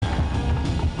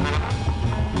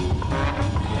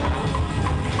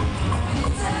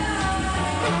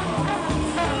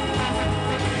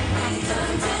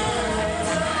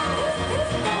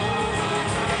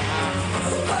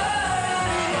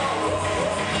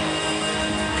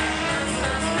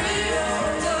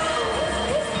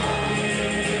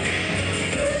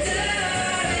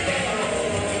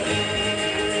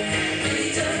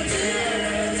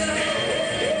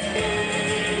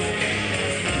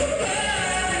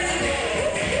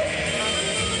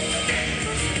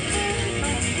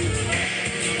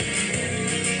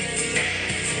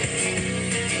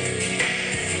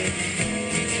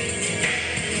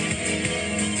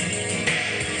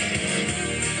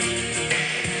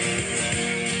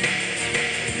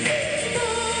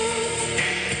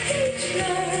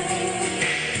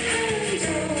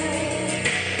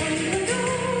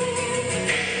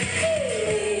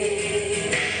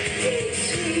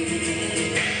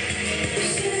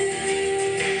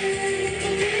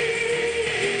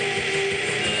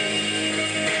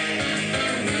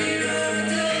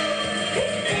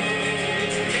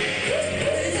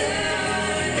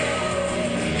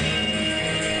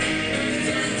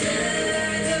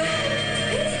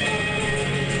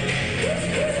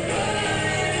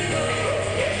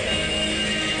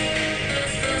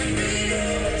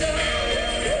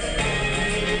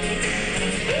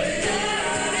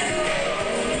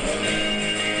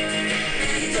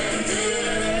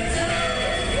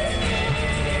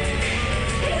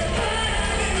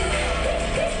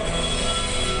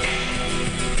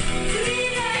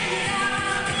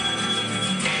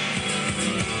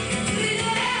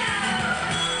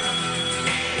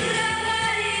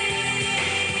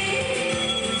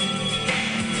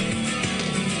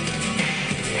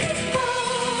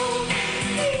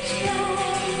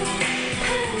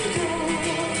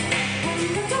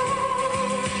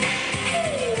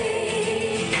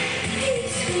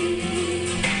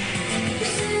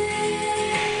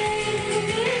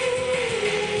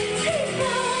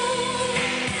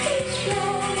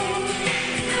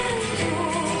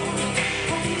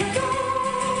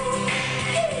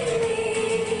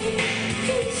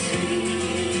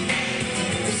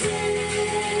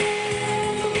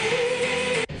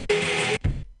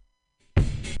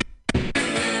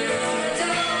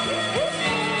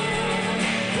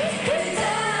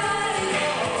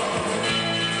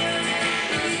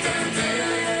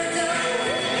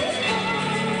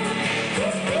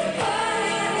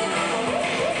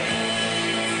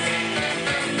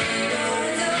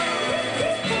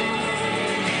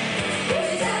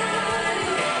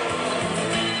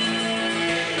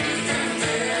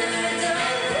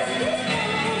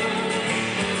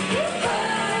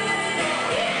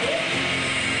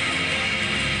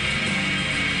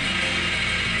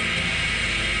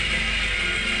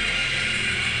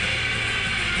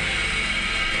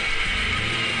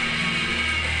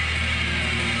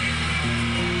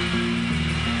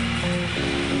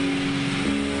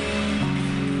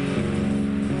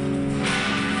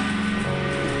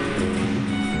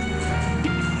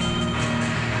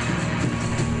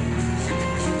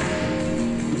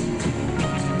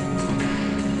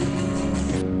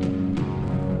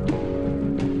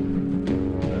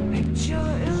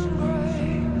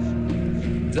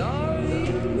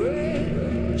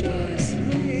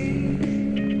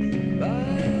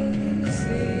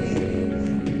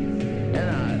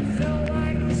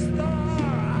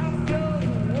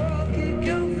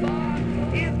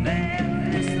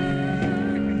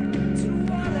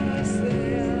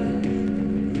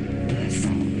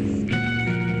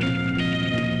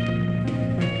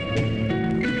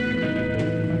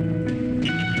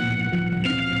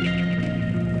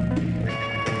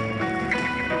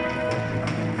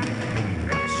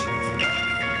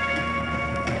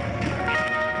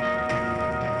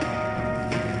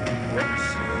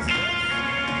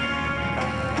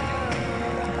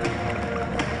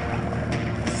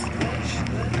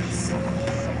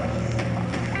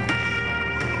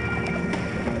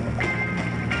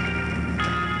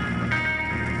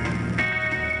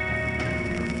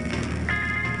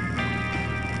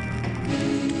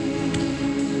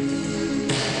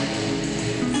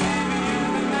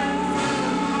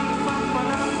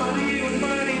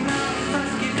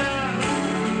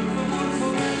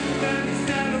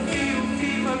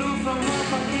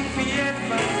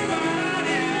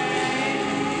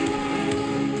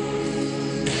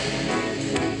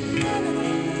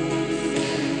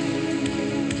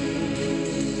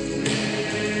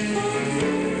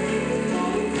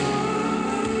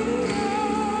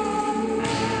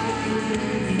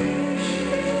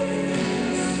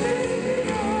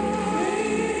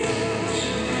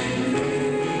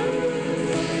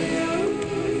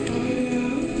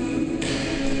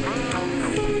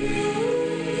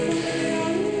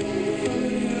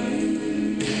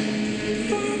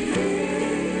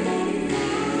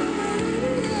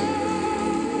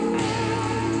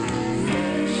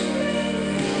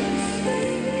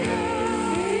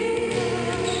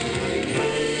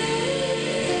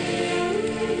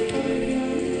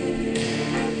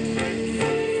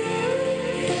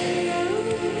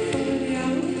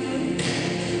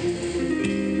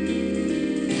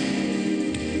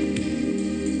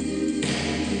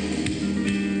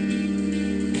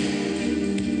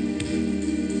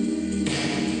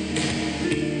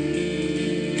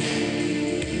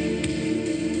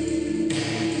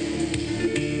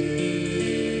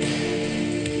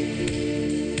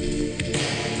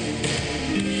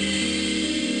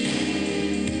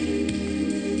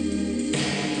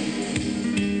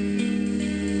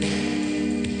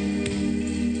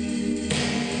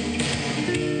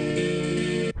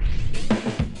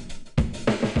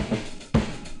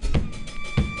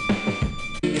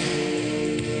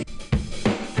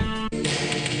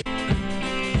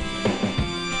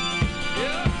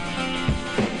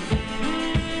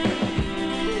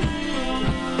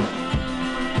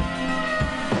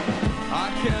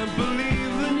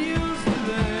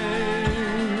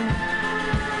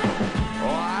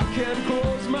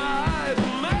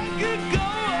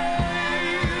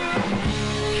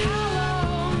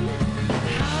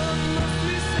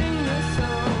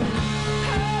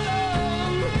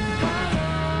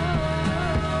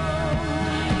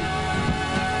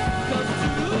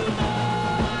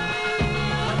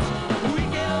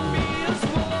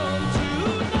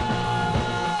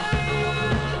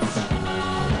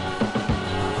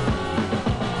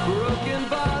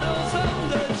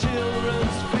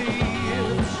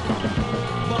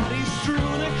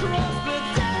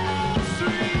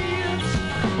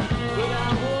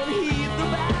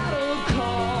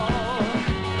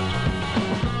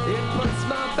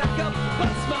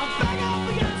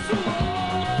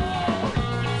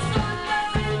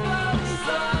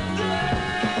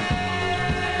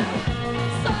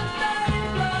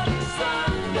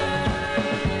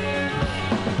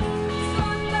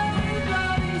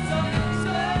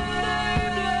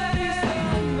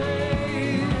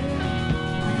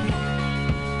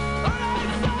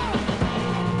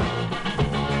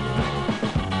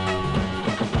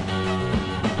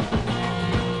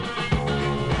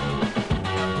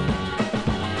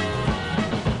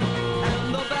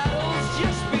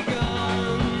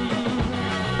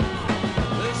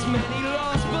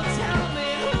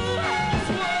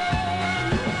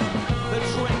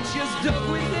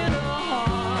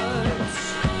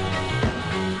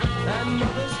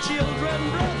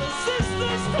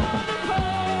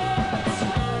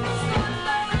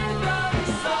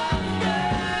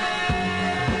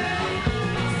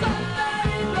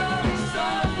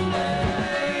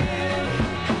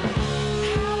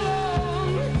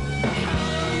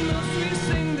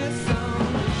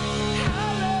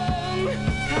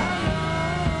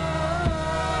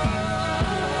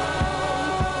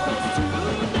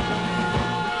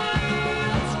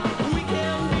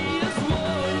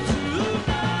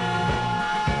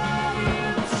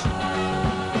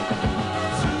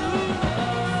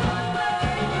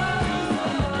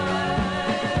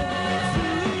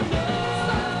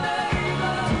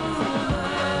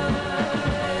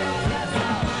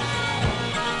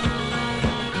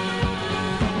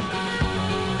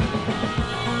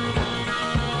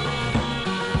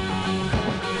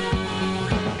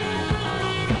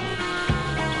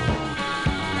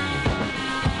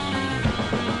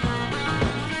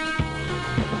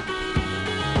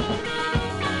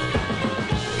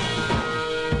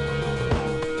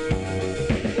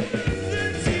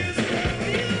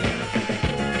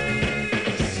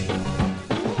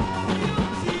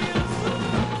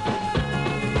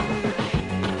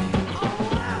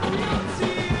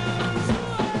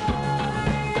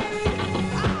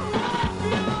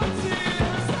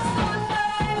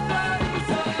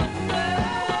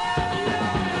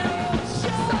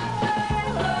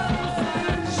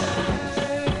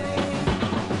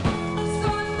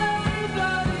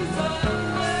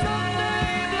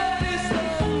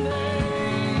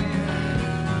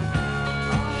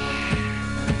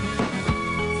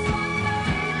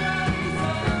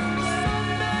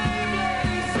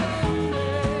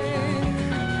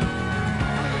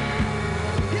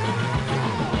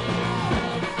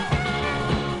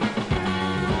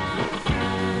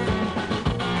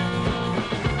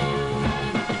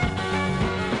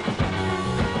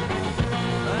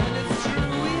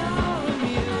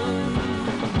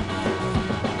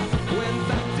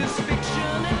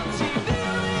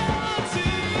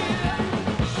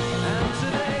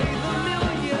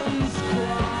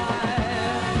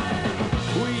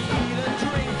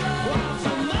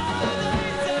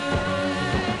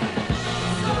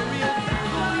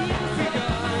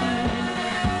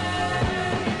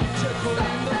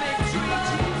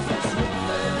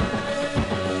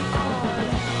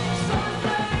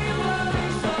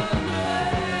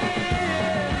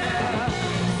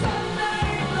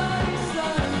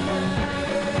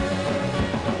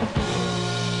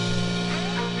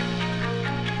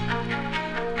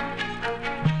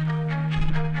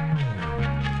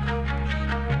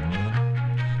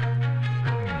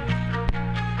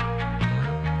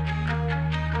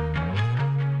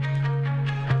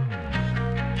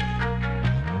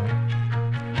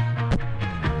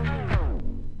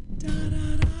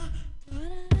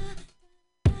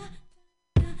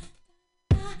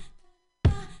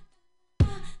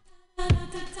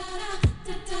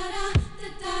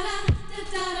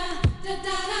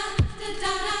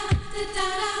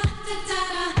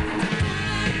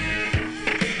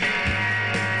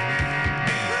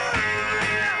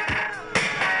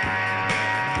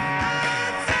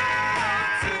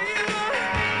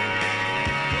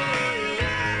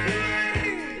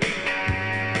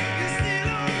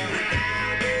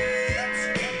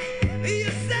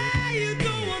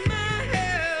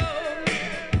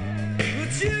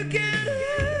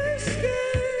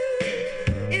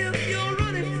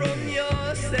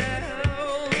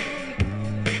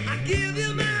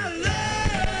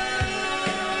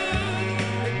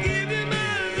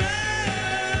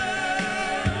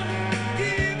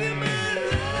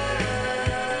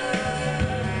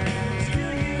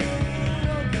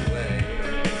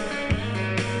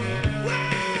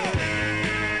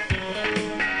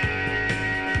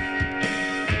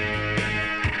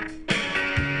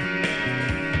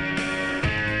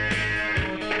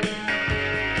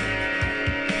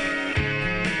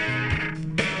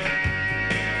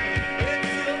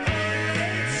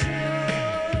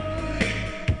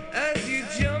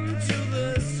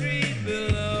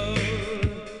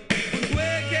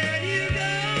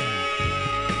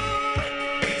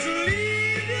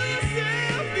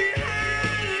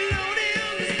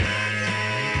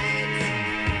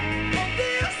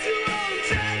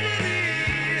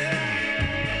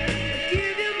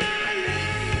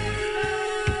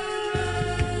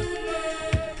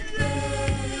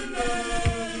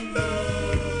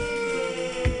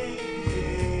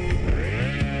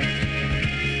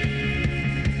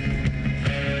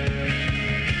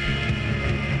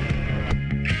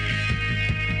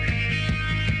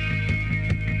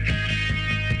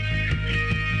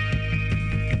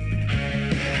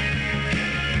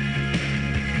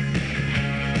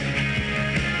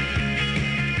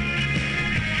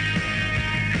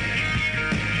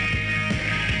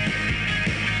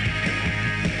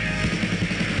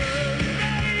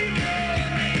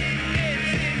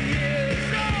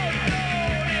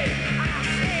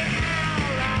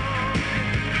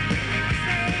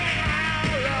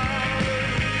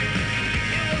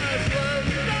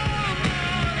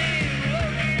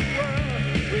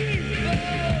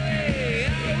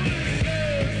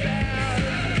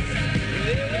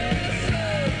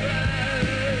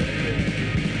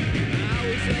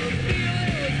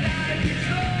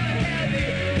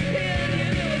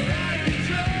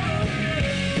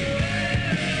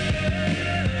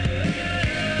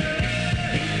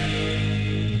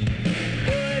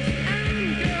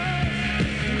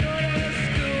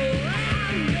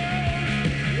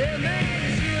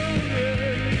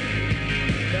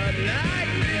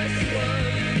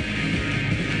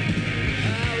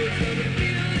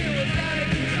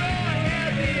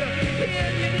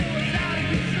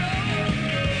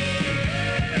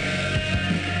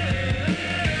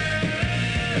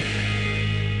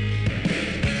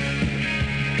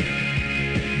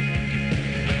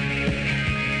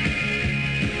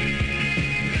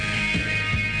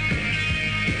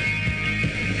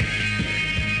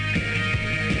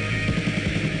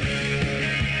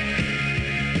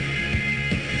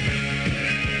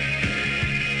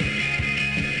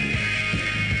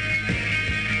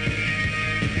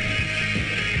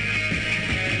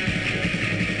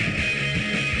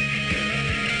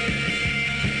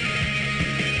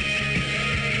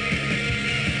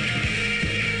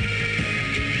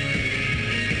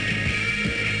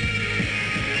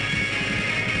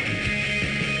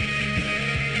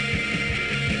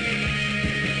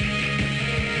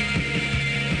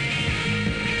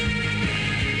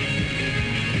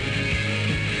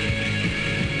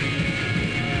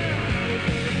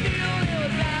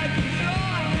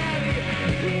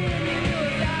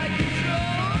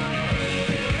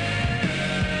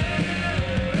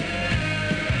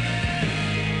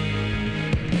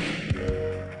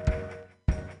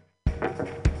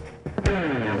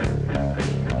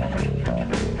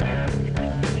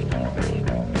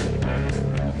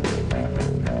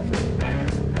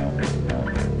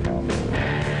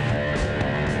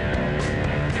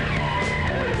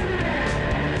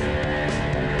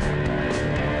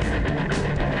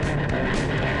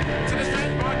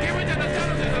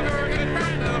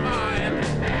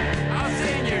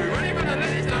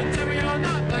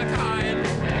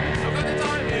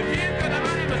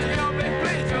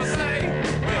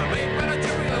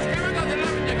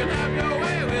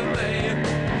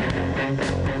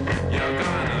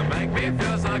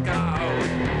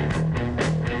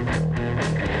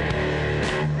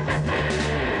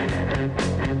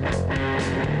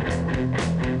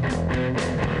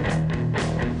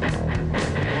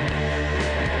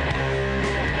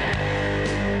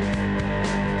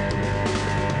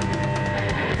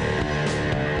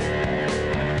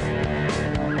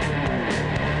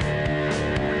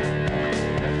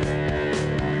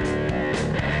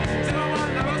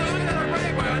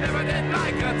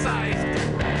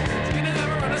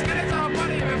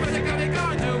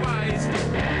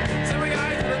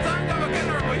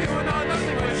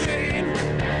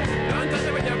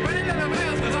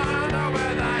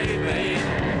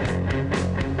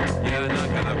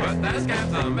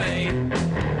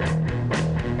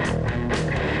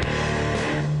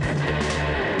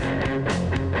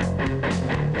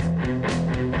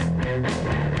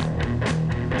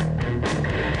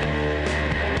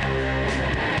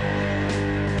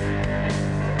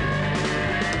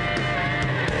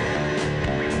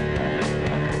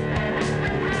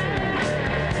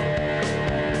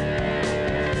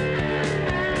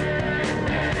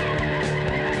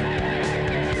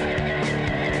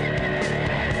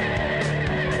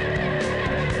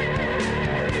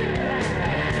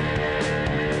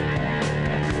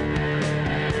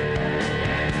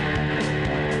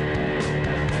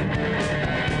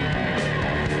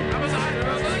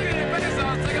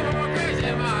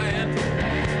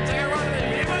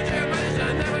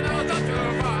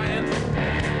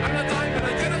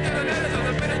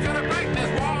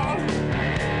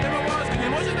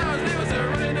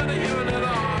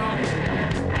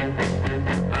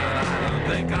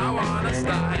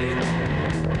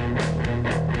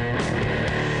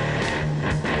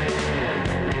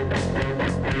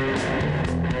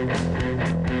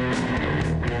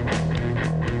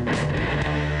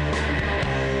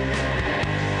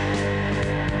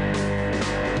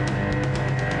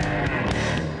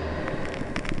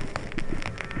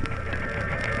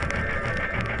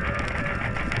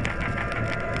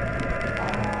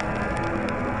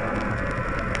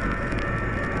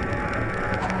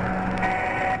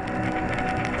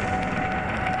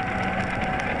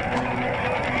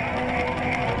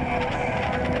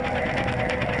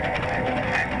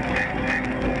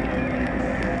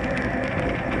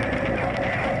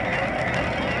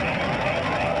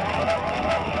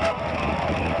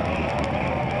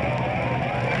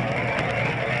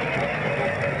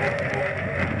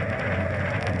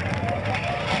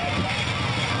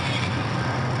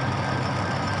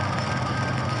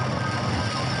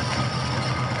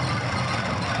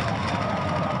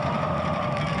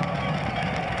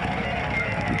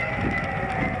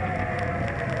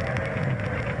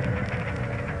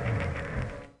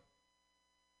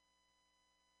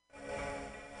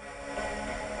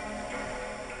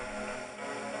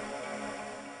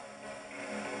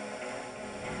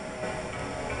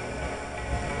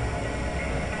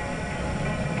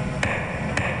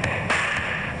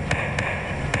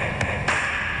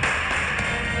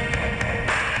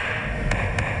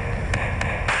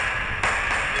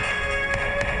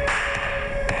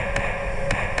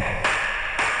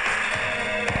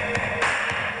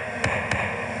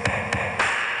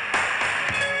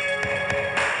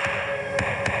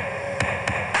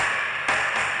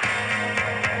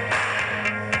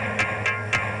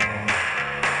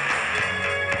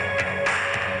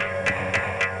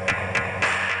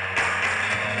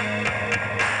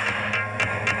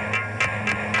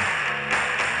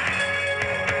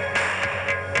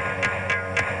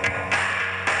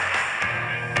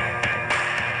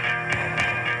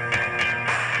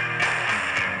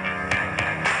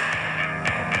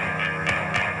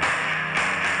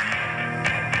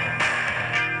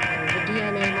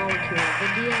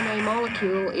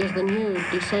molecule is the nude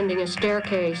descending a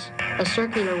staircase, a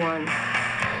circular one.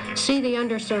 See the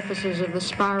undersurfaces of the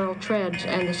spiral treads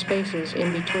and the spaces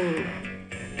in between.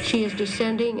 She is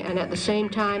descending and at the same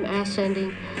time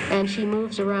ascending, and she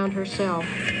moves around herself.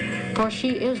 For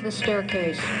she is the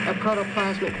staircase, a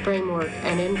protoplasmic framework,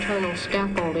 an internal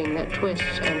scaffolding that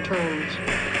twists and turns.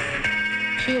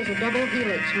 She is a double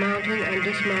helix mounting and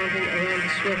dismounting around the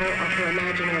swivel of her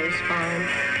imaginary spine.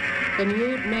 The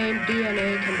nude named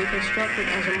DNA can be constructed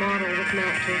as a model with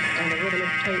matches and a ribbon of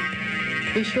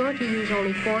tape. Be sure to use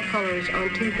only 4 colors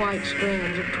on 2 white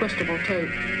strands of twistable tape.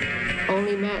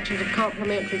 Only matches of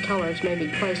complementary colors may be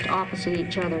placed opposite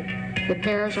each other. The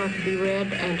pairs are to be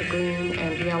red and green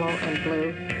and yellow and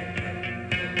blue.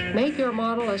 Make your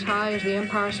model as high as the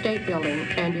Empire State Building,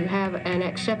 and you have an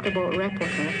acceptable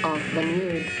replica of the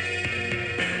nude.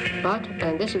 But,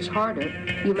 and this is harder,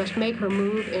 you must make her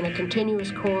move in a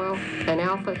continuous coil, an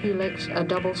alpha helix, a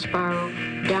double spiral,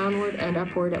 downward and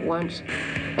upward at once,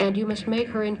 and you must make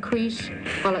her increase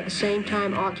while at the same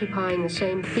time occupying the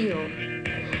same field.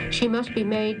 She must be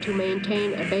made to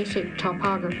maintain a basic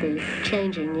topography,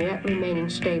 changing yet remaining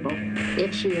stable,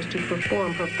 if she is to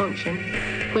perform her function,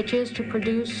 which is to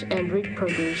produce and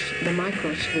reproduce the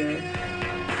microsphere.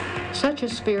 Such a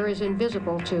sphere is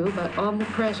invisible to, but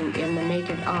omnipresent in the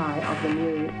naked eye of the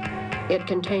nude. It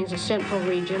contains a central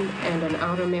region and an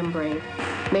outer membrane,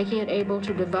 making it able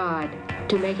to divide,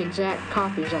 to make exact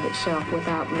copies of itself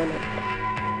without limit.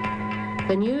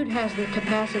 The nude has the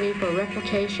capacity for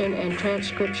replication and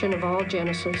transcription of all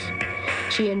genesis.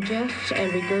 She ingests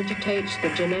and regurgitates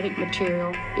the genetic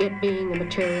material, it being the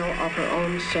material of her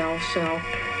own self.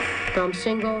 From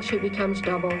single, she becomes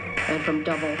double, and from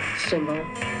double, single.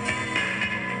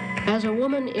 As a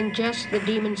woman ingests the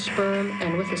demon sperm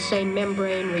and with the same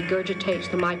membrane regurgitates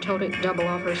the mitotic double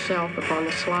of herself upon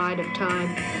the slide of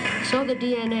time, so the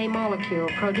DNA molecule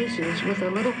produces with a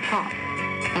little pop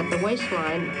at the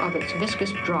waistline of its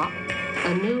viscous drop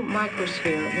a new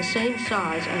microsphere the same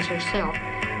size as herself,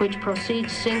 which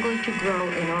proceeds singly to grow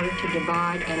in order to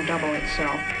divide and double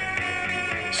itself.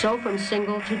 So from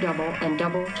single to double and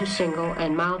double to single,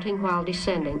 and mounting while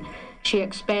descending, she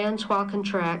expands while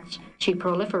contracts, she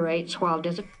proliferates while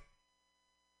disappears.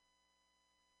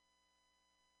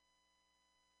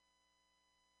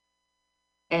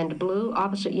 And blue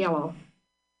opposite yellow.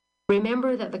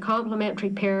 Remember that the complementary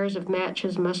pairs of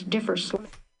matches must differ slightly.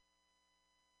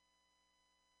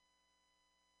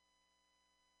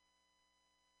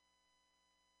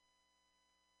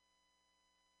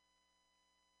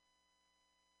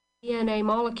 The DNA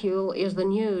molecule is the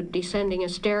nude descending a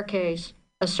staircase,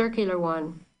 a circular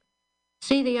one.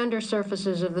 See the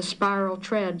undersurfaces of the spiral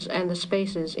treads and the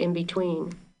spaces in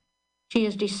between. She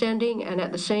is descending and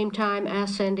at the same time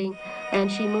ascending, and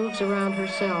she moves around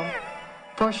herself.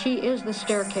 For she is the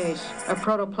staircase, a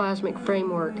protoplasmic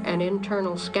framework, an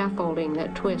internal scaffolding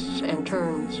that twists and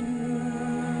turns.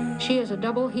 She is a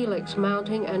double helix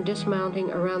mounting and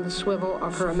dismounting around the swivel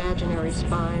of her imaginary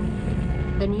spine.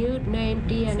 The nude named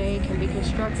DNA can be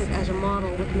constructed as a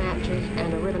model with matches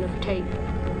and a ribbon of tape.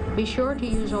 Be sure to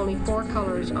use only 4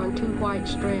 colors on 2 white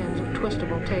strands of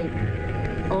twistable tape.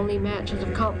 Only matches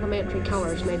of complementary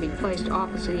colors may be placed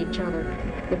opposite each other.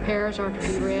 The pairs are to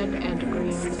be red and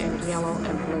green and yellow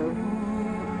and blue.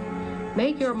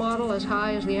 Make your model as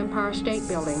high as the Empire State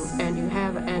Building, and you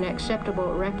have an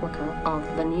acceptable replica of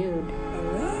the nude.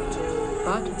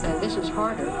 But, and this is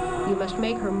harder, you must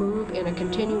make her move in a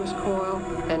continuous coil,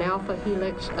 an alpha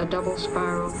helix, a double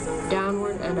spiral,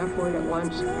 downward and upward at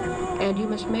once, and you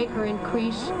must make her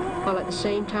increase while at the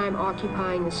same time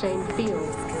occupying the same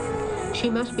field. She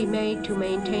must be made to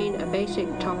maintain a basic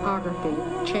topography,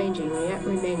 changing yet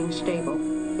remaining stable,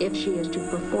 if she is to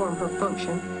perform her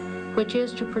function, which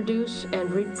is to produce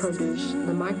and reproduce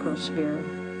the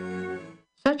microsphere.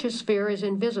 Such a sphere is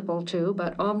invisible to,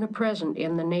 but omnipresent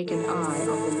in the naked eye of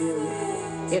the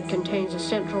nude. It contains a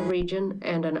central region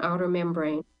and an outer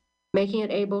membrane, making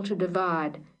it able to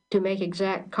divide, to make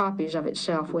exact copies of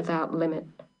itself without limit.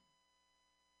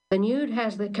 The nude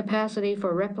has the capacity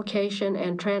for replication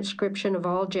and transcription of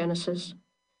all genesis.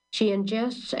 She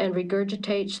ingests and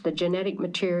regurgitates the genetic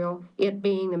material, it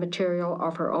being the material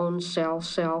of her own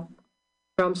self.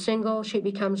 From single, she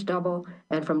becomes double,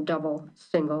 and from double,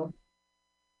 single.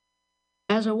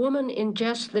 As a woman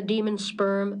ingests the demon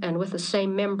sperm and with the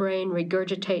same membrane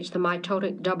regurgitates the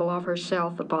mitotic double of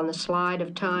herself upon the slide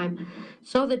of time,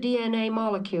 so the DNA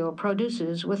molecule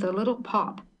produces with a little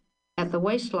pop at the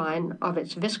waistline of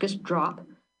its viscous drop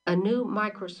a new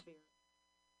microsphere.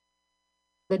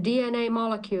 The DNA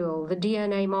molecule.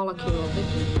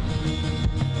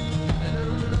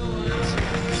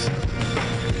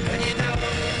 And you know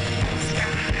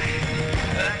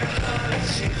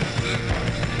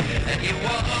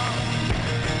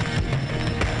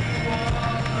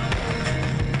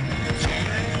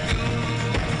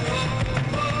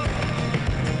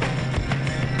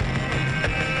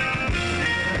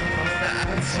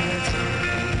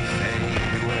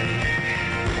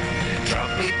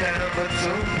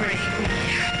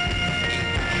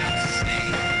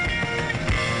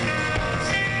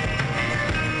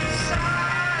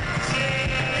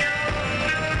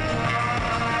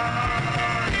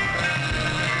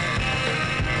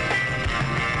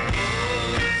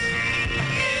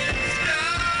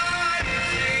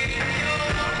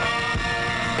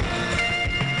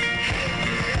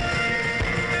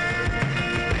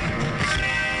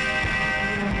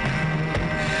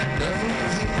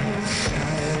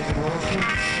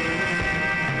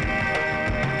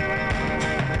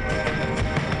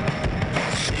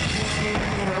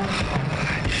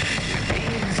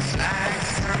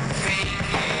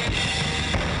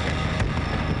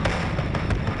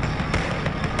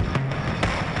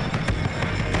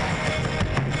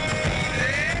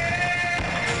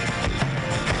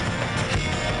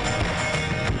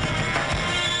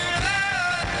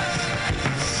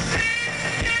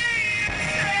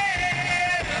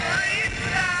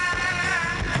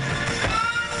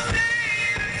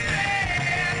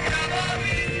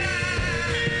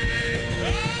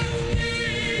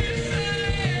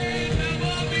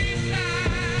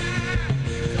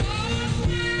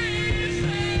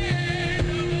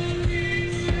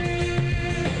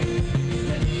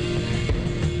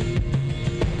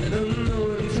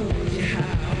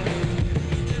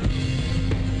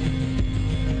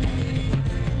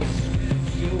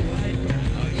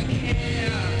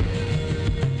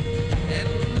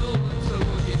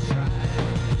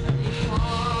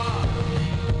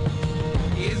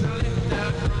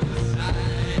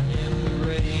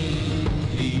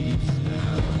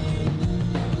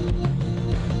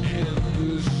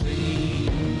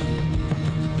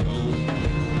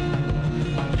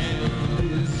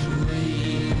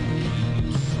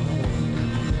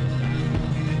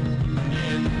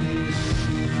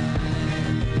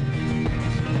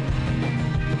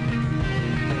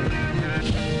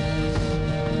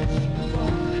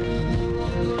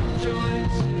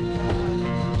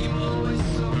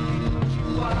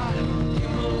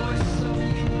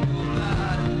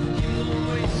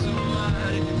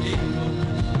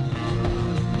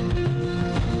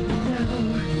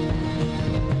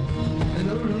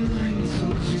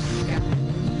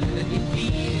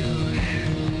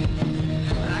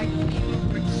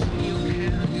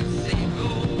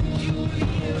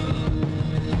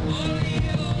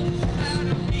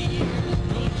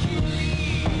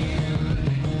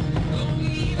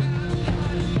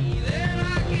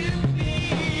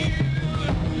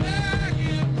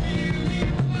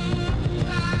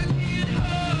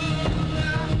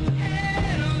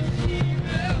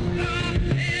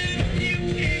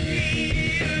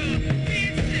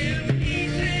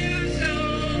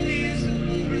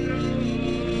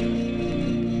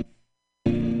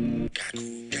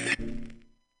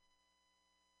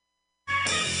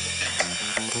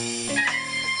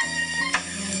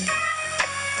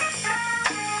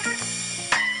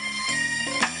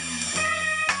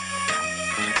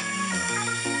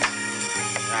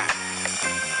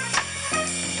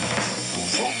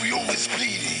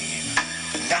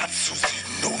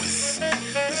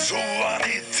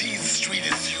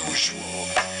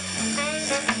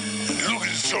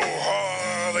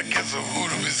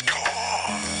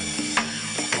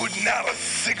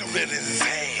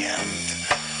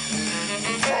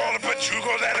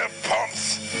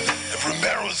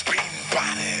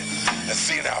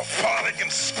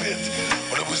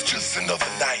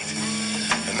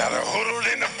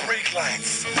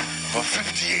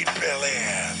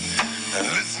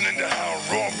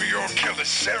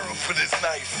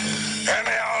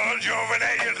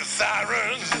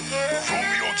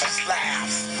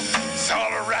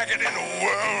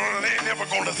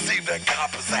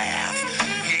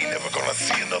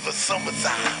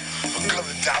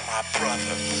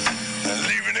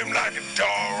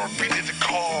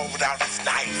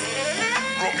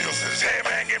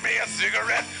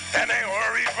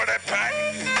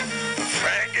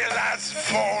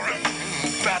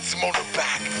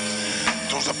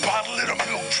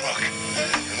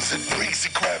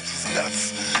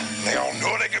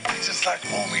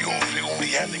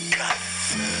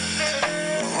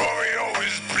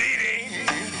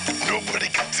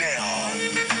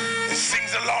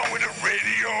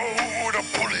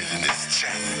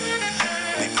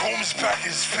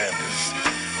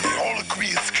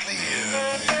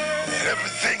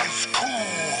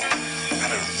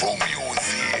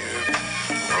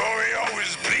Romeo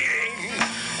is bleeding.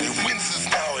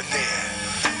 now and then.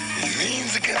 He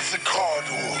leans against the car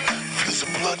door, feels the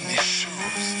blood in his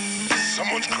shoes.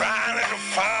 Someone's crying at the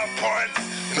 5 points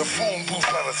in a phone booth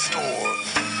by the store.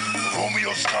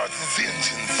 Romeo starts his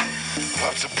engines,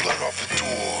 wipes the blood off the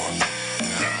door.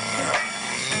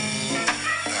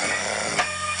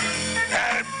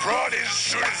 And it brought his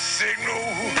shooting signal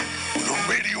with a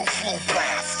radio full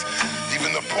blast.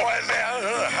 Even the boys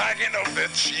there hiking up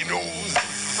their chinos.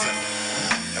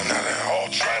 And now they're all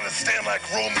trying to stand like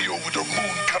Romeo with their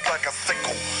moon cut like a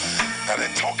sickle. Now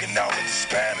they're talking now in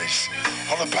Spanish,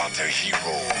 all about their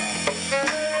hero.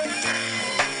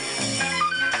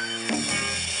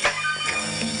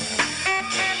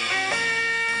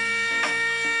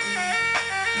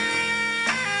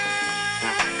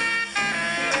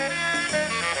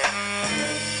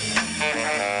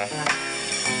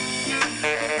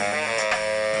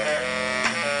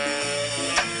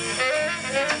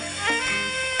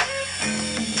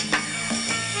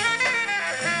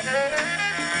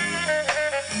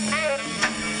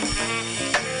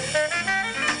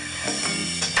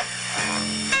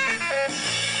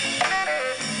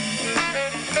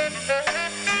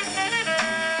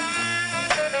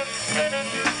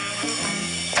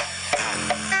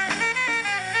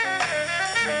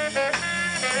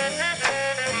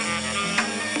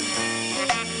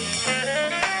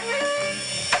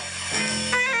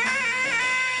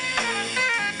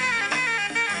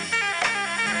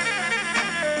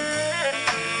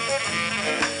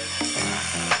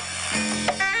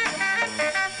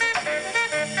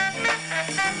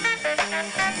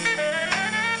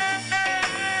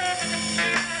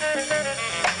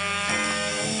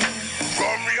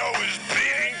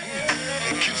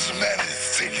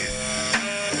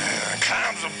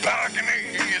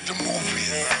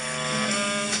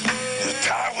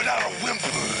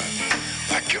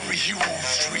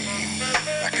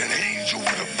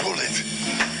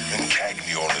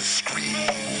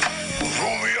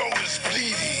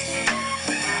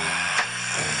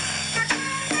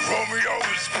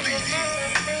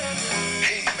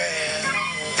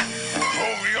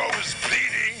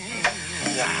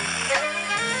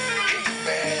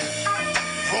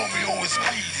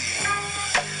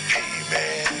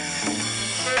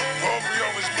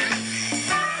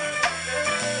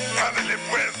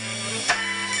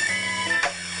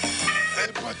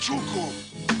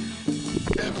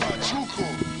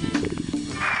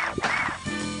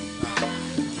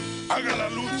 Haga la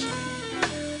lucha.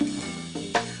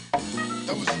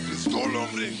 Dame su pistola,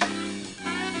 hombre.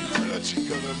 Hijo de la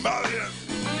chica de madre.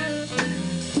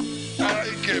 Ay,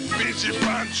 qué pinche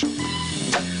Pancho.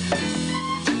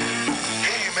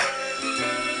 Hey, man.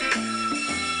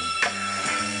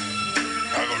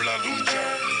 Hago la lucha.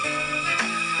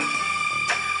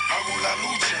 Hago la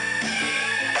lucha.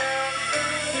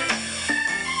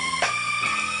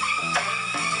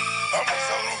 Vamos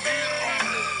a dormir,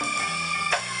 hombre.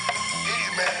 Hey,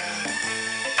 man.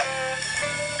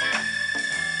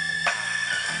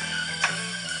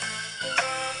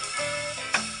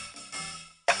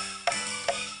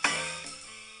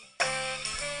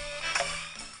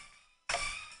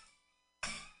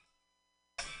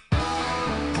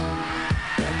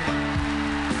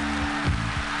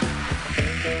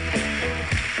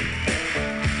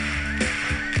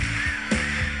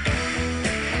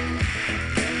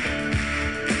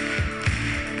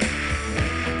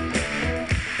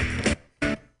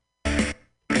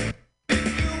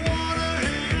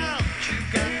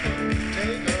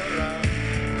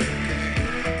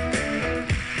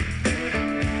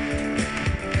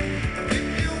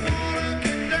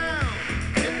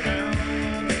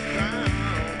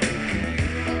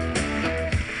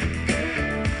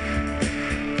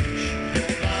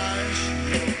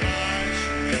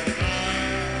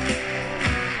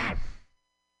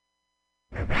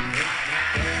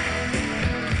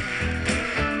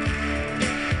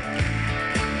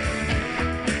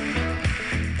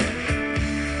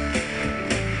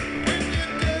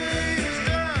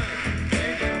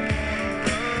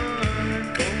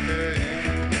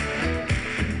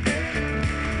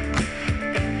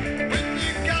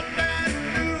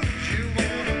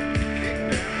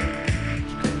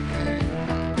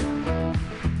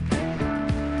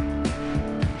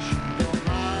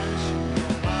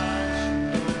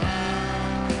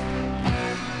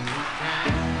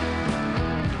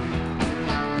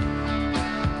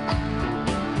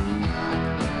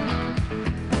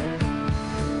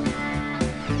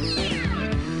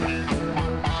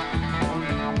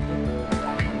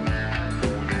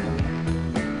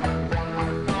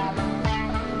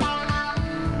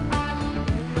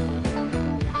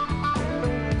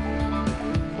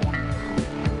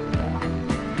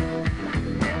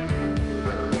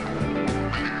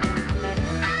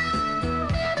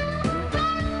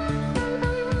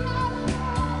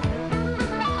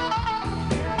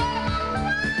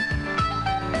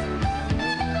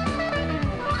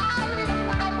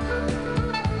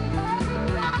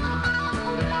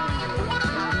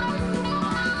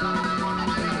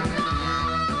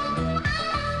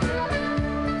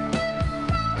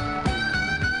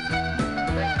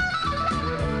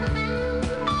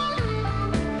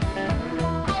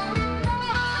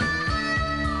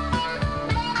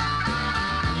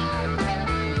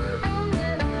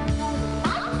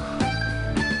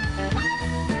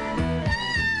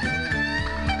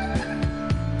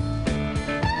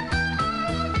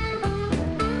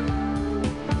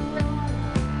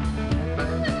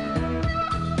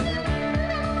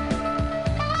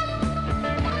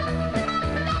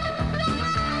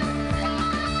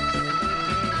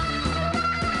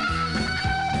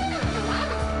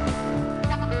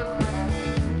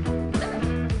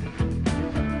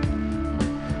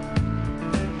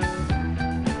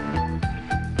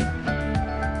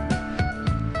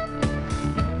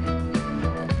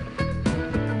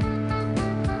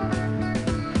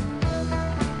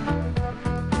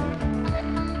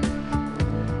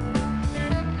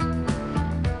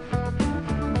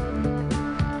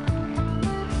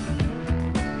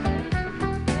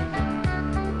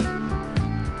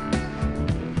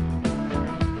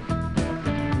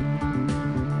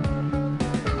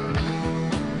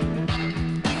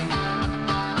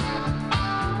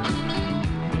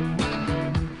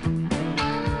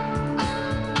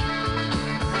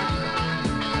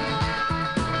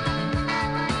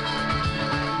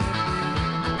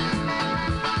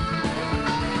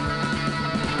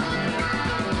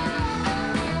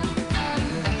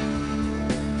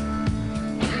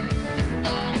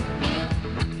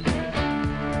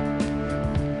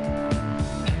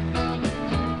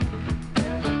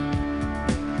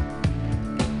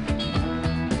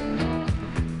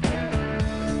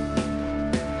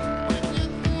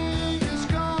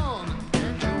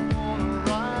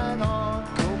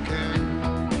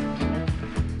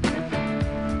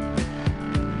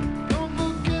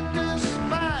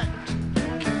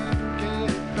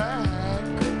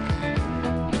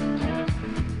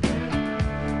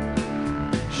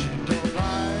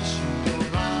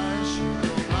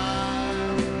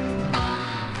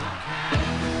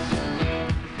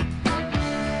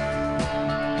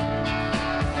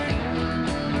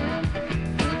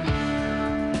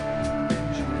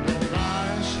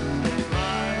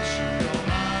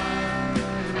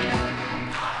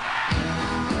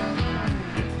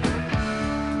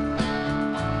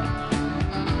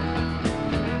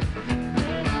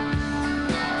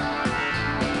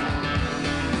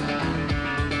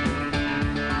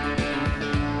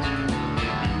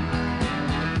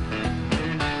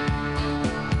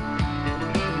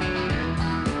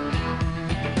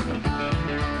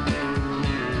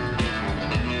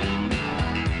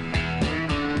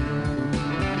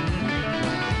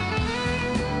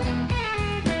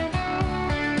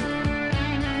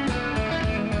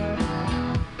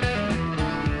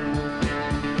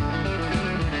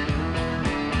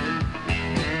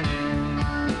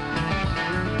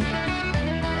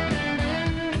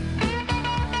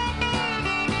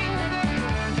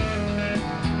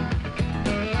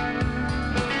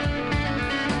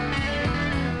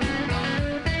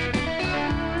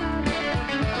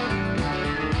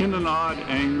 In an odd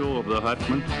angle of the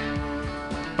hutment,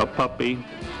 a puppy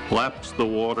laps the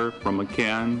water from a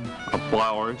can of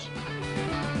flowers,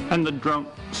 and the drunk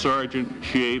sergeant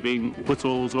shaving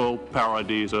whistles "O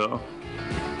Paradiso."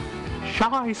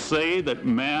 Shall I say that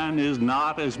man is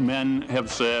not, as men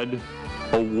have said,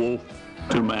 a wolf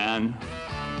to man?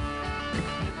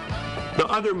 The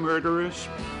other murderers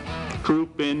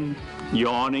troop in,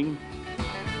 yawning.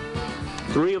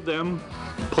 3 of them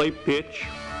play pitch,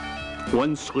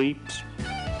 1 sleeps,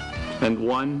 and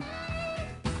 1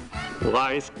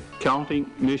 lies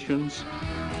counting missions,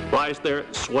 lies there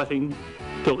sweating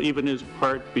till even his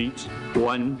heart beats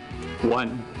 1, 1,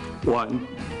 1.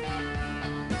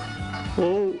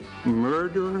 Oh,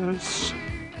 murderous.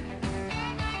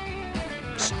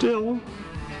 Still,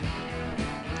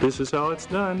 this is how it's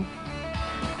done.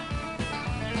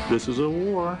 This is a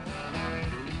war.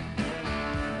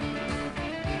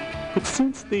 But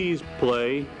since these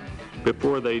play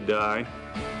before they die,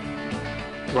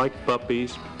 like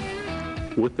puppies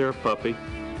with their puppy,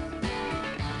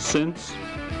 since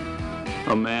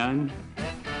a man,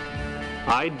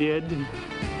 I did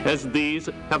as these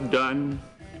have done,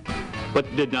 but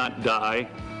did not die,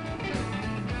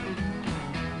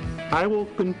 I will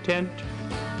content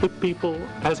the people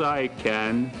as I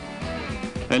can,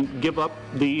 and give up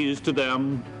these to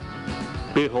them.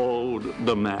 Behold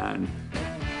the man.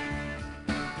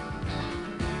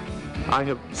 I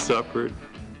have suffered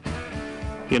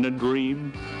in a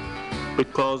dream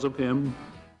because of him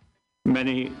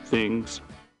many things.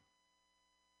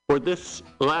 For this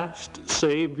last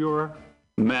Savior,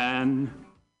 man,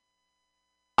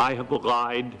 I have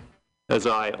lied as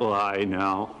I lie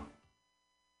now.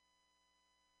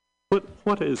 But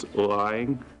what is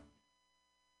lying?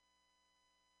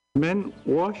 Men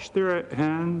wash their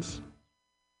hands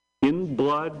in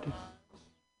blood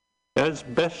as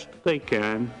best they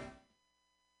can.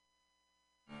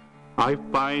 I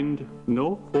find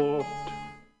no fault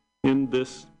in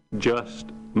this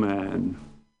just man.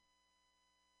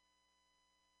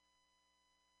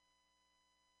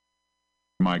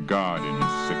 My God in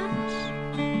his sickness.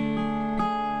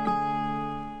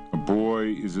 A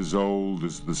boy is as old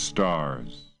as the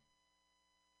stars.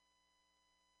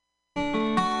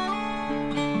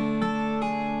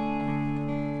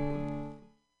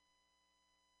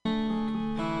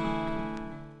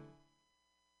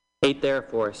 Eighth Air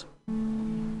Force.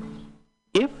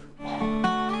 If,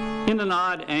 in an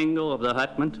odd angle of the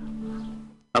hutment,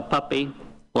 a puppy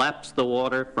laps the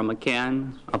water from a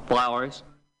can of flowers,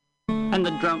 and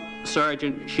the drunk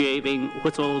sergeant shaving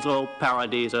whistles "O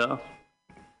Paradiso,"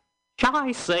 shall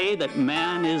I say that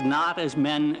man is not, as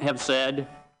men have said,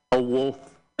 a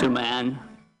wolf to man?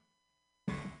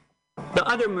 The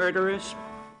other murderers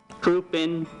troop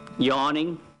in,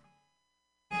 yawning.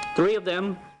 3 of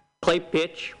them play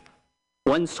pitch,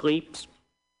 1 sleeps,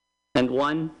 and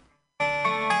 1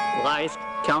 lies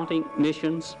counting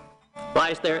missions,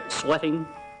 lies there sweating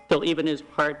till even his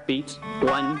heart beats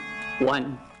 1,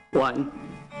 1, 1.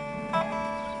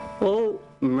 Oh,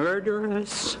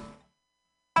 murderous.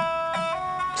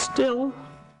 Still,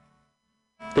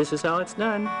 this is how it's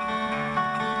done.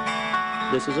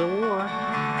 This is a war.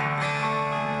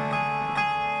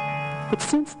 But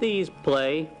since these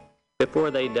play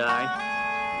before they die,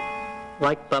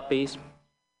 like puppies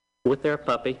with their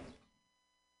puppy,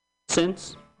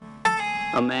 since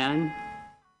a man,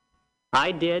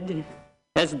 I did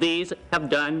as these have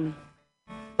done,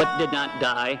 but did not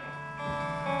die,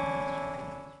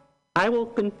 I will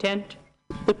content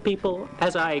the people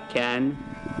as I can,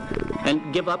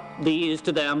 and give up these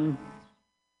to them.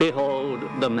 Behold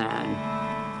the man.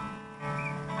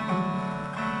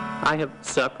 I have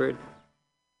suffered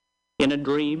in a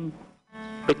dream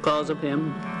because of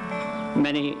him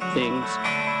many things.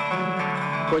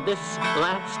 For this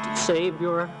last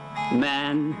Savior,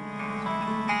 man,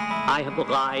 I have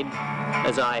lied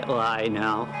as I lie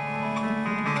now.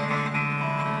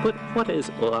 But what is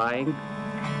lying?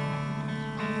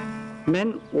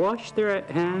 Men wash their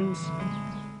hands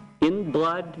in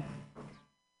blood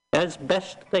as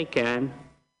best they can.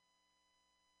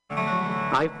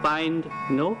 I find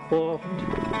no fault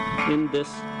in this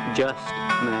just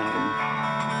man.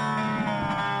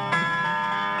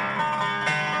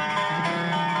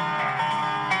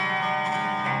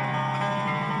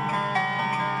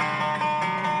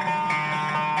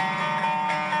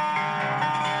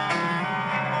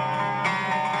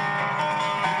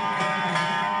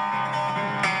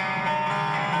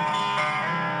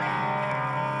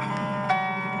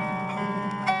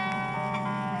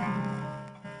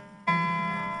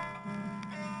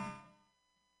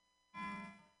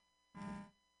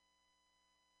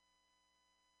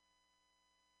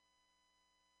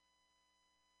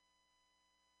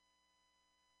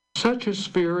 Such a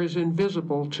sphere is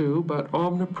invisible to, but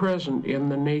omnipresent in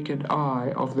the naked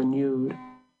eye of the nude.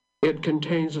 It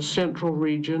contains a central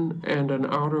region and an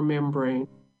outer membrane,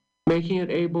 making it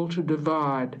able to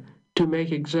divide, to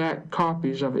make exact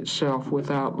copies of itself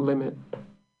without limit.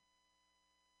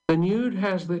 The nude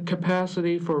has the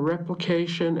capacity for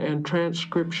replication and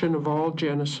transcription of all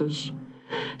genesis.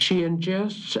 She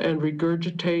ingests and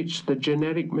regurgitates the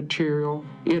genetic material,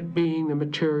 it being the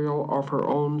material of her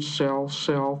own self.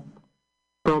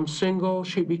 From single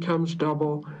she becomes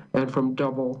double, and from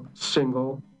double,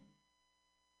 single.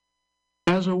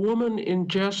 As a woman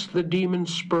ingests the demon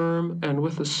sperm and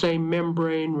with the same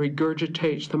membrane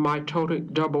regurgitates the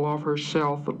mitotic double of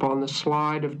herself upon the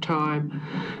slide of time,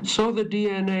 so the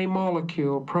DNA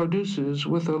molecule produces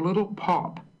with a little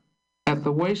pop at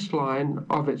the waistline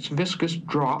of its viscous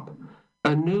drop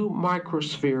a new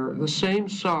microsphere the same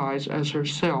size as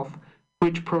herself,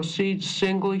 which proceeds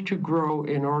singly to grow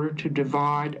in order to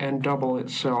divide and double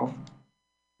itself.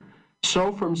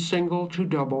 So from single to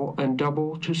double and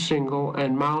double to single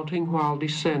and mounting while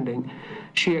descending,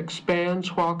 she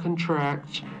expands while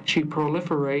contracts, she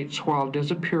proliferates while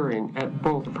disappearing at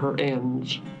both of her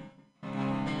ends.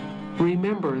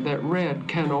 Remember that red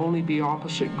can only be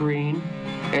opposite green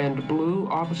and blue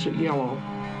opposite yellow.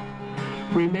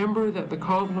 Remember that the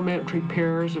complementary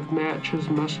pairs of matches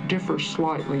must differ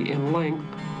slightly in length,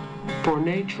 for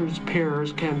nature's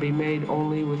pairs can be made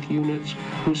only with units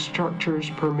whose structures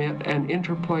permit an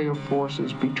interplay of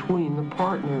forces between the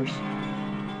partners.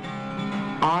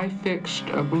 I fixed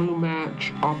a blue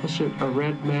match opposite a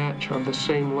red match of the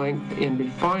same length in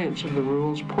defiance of the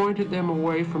rules, pointed them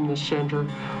away from the center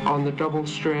on the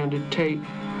double-stranded tape.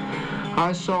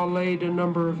 I saw laid a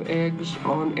number of eggs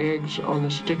on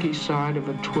the sticky side of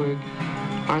a twig.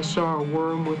 I saw a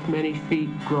worm with many feet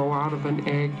grow out of an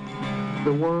egg.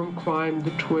 The worm climbed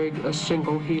the twig a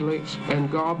single helix and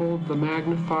gobbled the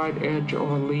magnified edge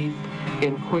or leaf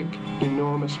in quick,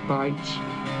 enormous bites.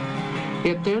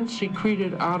 It then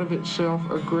secreted out of itself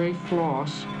a gray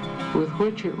floss with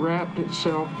which it wrapped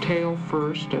itself tail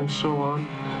first and so on,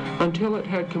 until it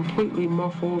had completely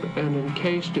muffled and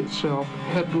encased itself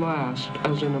head last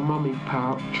as in a mummy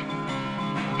pouch.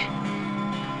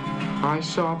 I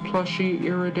saw plushy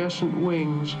iridescent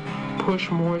wings push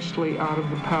moistly out of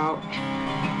the pouch.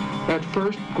 At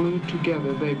first glued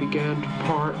together, they began to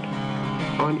part.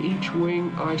 On each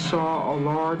wing I saw a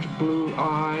large blue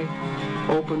eye,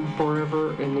 open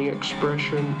forever in the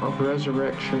expression of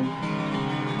resurrection.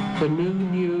 The new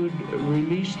nude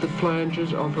released the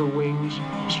flanges of her wings,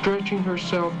 stretching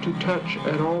herself to touch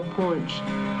at all points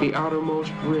the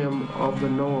outermost rim of the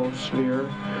noosphere.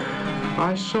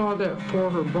 I saw that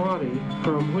for her body,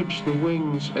 from which the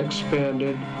wings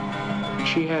expanded,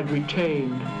 she had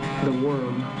retained the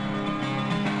worm.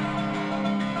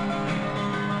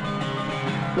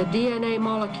 The DNA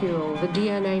molecule, the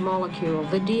DNA molecule.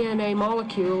 The DNA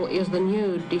molecule is the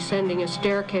nude descending a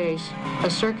staircase, a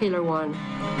circular one.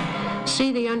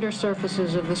 See the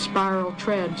undersurfaces of the spiral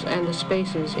treads and the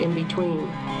spaces in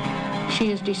between. She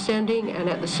is descending and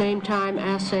at the same time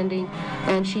ascending,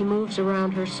 and she moves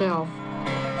around herself.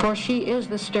 For she is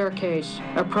the staircase,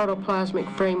 a protoplasmic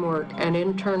framework, an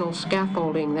internal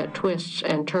scaffolding that twists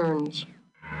and turns.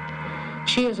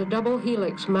 She is a double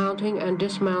helix mounting and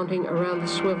dismounting around the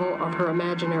swivel of her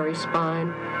imaginary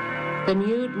spine. The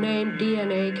nude named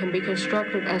DNA can be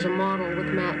constructed as a model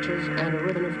with matches and a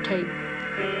ribbon of tape.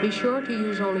 Be sure to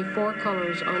use only 4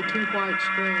 colors on 2 white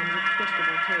strands of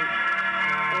twistable tape.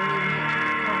 Only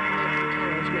matched complementary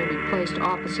colors may be placed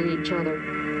opposite each other.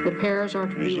 The pairs are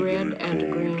to be red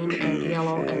and green and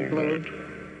yellow and blue.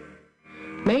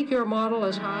 Make your model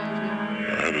as high as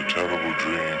you... I had a terrible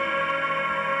dream.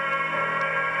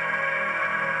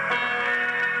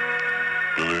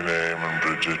 Billy, Name, and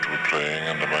Bridget were playing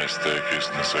under my staircase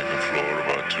on the 2nd floor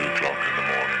about 2 o'clock in the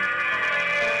morning.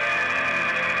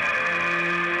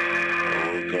 I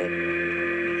woke up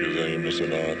because Amos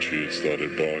and Archie had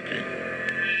started barking.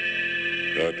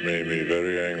 That made me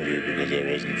very angry because I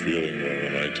wasn't feeling well,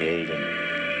 and I told them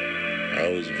I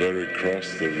was very cross,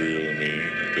 the real me,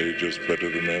 that they just better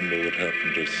remember what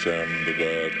happened to Sam the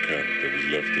bad cat that was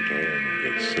left at home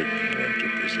and got sick and went to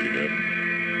pussy heaven.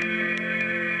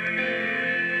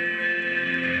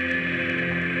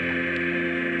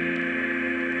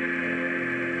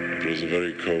 It was a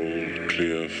very cold,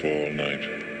 clear fall night.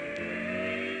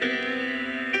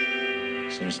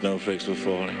 Some snowflakes were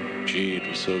falling. Gee, it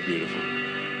was so beautiful.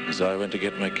 And so I went to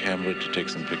get my camera to take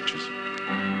some pictures.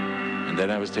 And then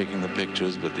I was taking the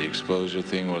pictures, but the exposure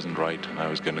thing wasn't right, and I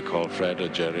was going to call Fred or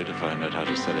Jerry to find out how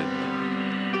to set it.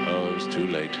 Oh, it was too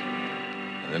late.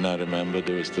 And Then I remembered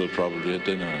there was still probably a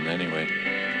dinner, and anyway,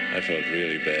 I felt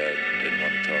really bad. Didn't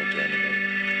want to talk to anybody.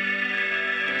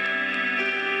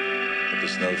 But the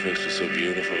snowflakes were so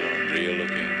beautiful and real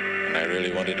looking, and I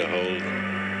really wanted to hold them.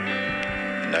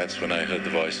 And that's when I heard the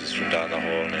voices from down the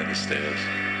hall near the stairs.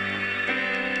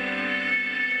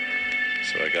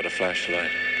 So I got a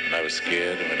flashlight, and I was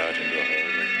scared and went out into the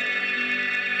hallway.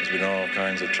 There's been all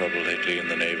kinds of trouble lately in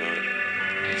the neighborhood.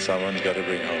 Someone's got to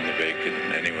bring home the bacon,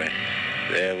 and anyway,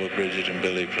 there were Bridget and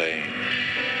Billy playing.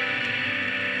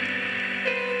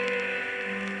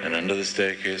 And under the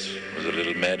staircase was a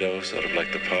little meadow, sort of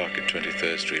like the park at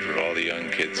 23rd Street, where all the young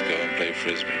kids go and play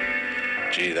frisbee.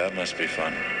 Gee, that must be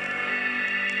fun.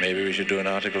 Maybe we should do an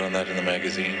article on that in the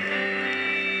magazine.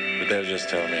 But they'll just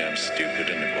tell me I'm stupid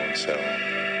and it won't sell.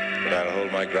 But I'll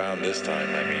hold my ground this time.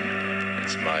 I mean,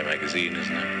 it's my magazine,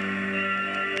 isn't it?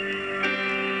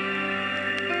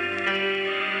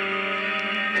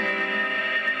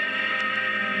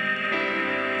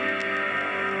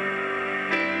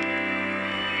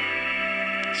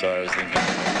 So I was thinking,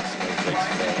 snowflakes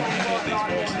fell and I heard these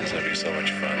voices having so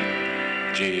much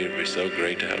fun. Gee, it'd be so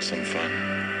great to have some fun.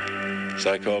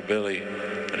 So I called Billy,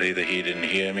 but either he didn't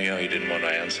hear me or he didn't want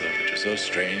to answer, which was so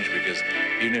strange because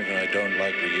even if I don't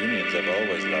like reunions, I've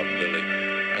always loved Billy.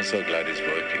 I'm so glad he's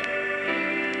working.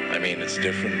 I mean, it's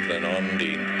different than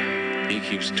Ondine. He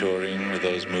keeps touring with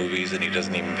those movies and he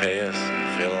doesn't even pay us.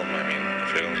 Film, I mean, the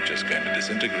film's just going to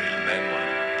disintegrate and then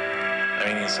what? I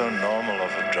mean, he's so normal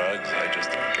off of drugs, I just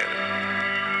don't get it.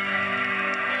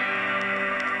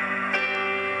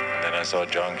 And then I saw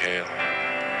John Cale.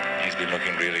 He's been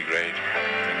looking really great.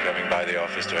 Been coming by the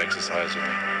office to exercise with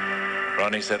me.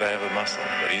 Ronnie said I have a muscle,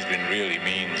 but he's been really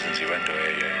mean since he went to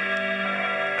AA.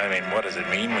 I mean, what does it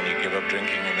mean when you give up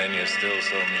drinking and then you're still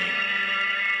so mean?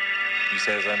 He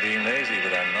says I'm being lazy,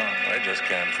 but I'm not. I just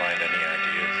can't find any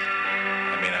ideas.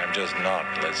 I mean, I'm just not,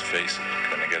 let's face it,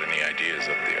 gonna get any ideas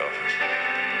at the office.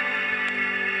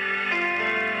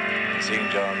 Seeing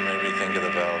John made me think of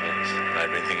the Velvets. I'd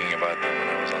been thinking about them when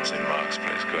I was on St. Mark's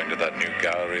Place, going to that new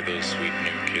gallery those sweet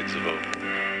new kids have opened.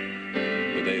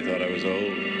 But they thought I was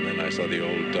old, and then I saw the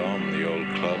old Dom, the old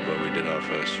club where we did our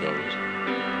first shows.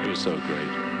 It was so great.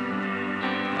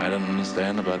 I don't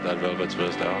understand about that Velvet's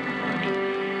first album. I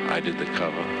mean, I did the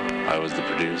cover. I was the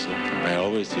producer. I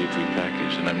always see it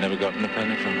repackaged, and I've never gotten a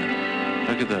penny from them.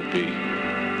 How could that be?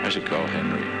 I should call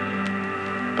Henry.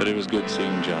 But it was good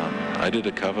seeing John. I did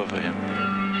a cover for him,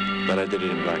 but I did it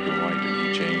in black and white, and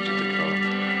he changed it to color.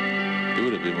 It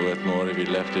would have been worth more if he'd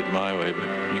left it my way,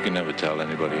 but you can never tell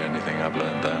anybody anything. I've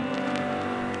learned that.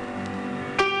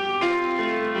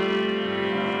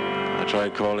 I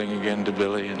tried calling again to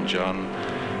Billy and John.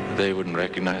 They wouldn't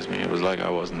recognize me. It was like I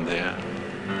wasn't there.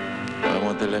 Why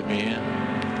won't they let me in?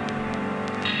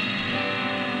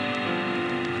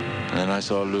 And then I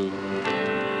saw Lou.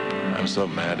 I'm so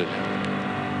mad at him.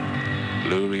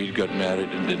 Lou Reed got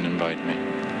married and didn't invite me.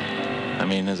 I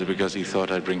mean, is it because he thought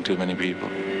I'd bring too many people?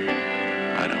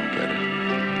 I don't get it.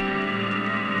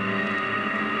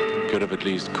 Could have at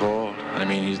least called. I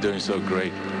mean, he's doing so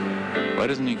great. Why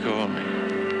doesn't he call me?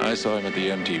 I saw him at the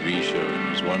MTV show and he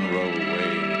was one row away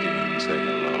and he didn't even say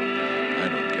hello. I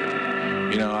don't get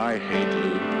it. You know, I hate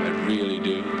Lou. I really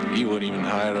do. He wouldn't even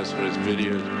hire us for his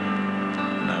videos.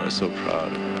 And I was so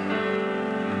proud of him.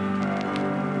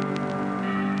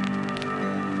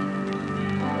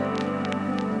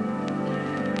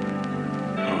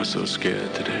 I was so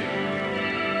scared today.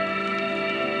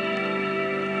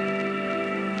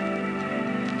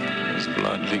 There's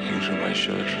blood leaking through my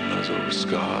shirt from those old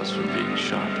scars from being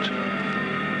shot.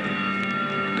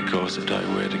 The corset I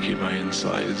wear to keep my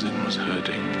insides in was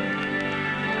hurting.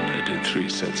 And I did 3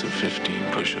 sets of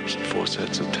 15 push-ups and 4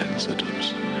 sets of 10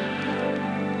 sit-ups.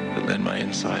 But then my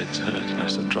insides hurt and I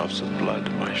saw drops of blood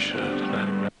in my shirt and I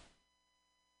remember.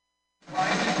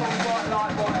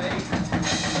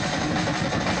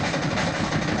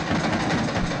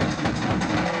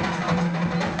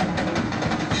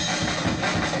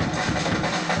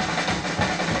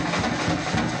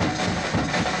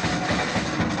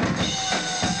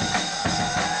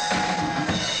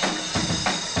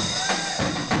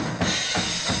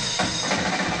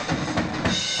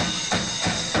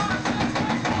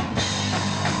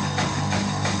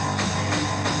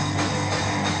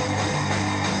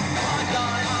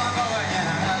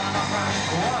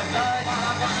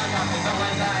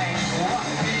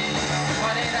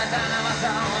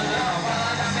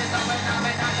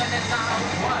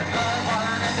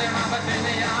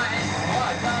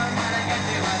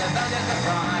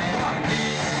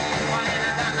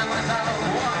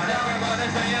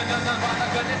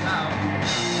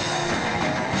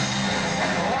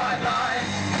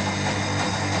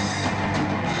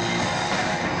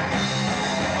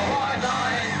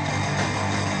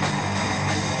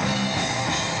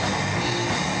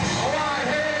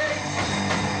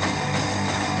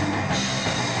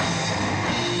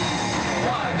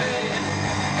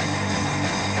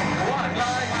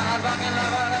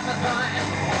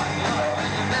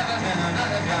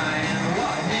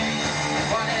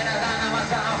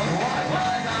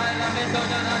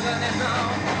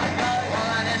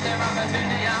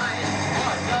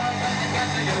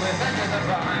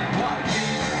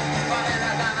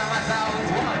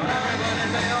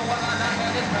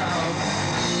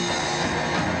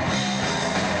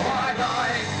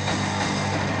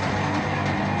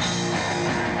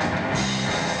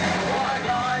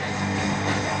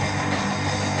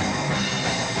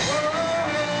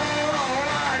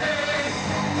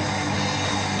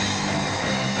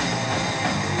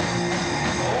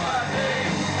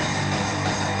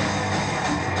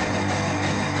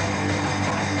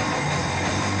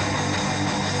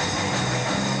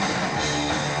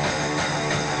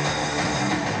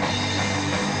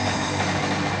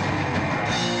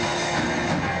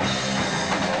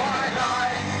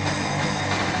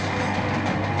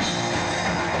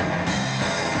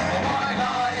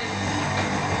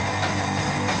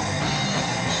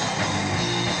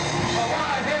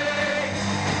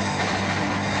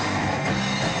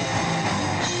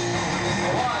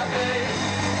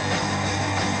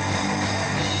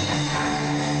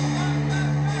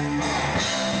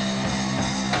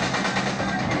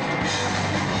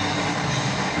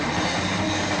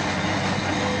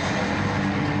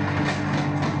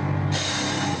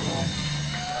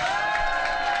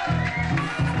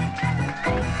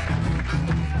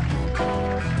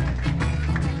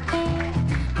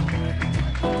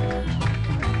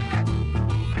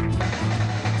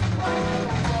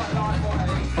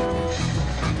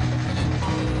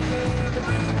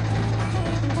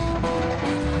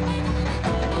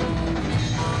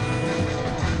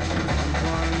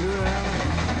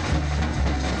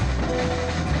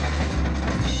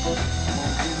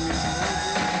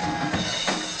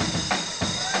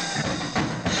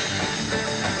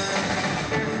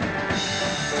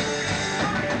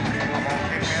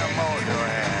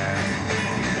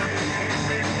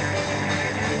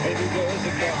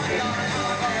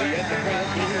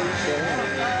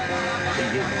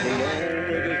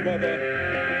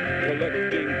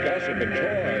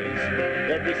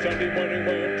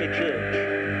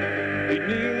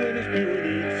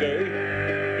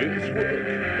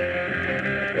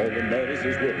 that is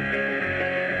his work.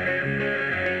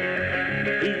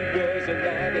 He was a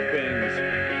lot of things.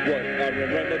 What I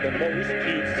remember the most,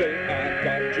 he'd say, I've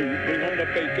got to bring home the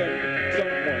bacon.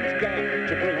 Someone's got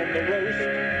to bring home the roast.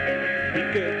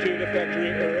 He'd get to the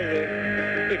factory early.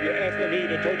 If you asked him,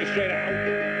 he'd have told you straight out,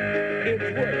 it's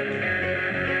work.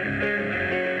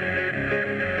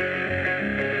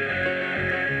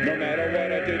 No matter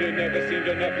what I did, it never seemed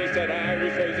enough. He said I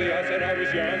was lazy, I said I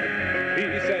was young.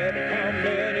 He said, how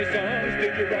many songs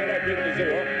did you write? I've written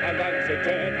 0, I'd like to say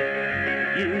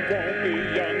 10. You won't be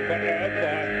young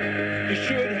forever. You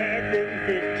should have written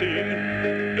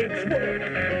 15. It's work.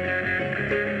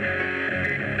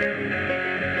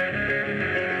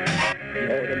 You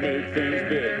ought to make things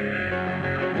big.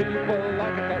 People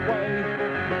like it that way.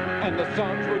 And the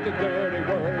songs with the dirty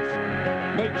words,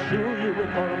 make sure you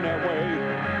record them that way.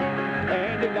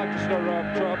 And he'd like to stir up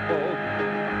trouble.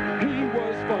 He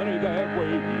was funny that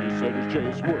way. He said it's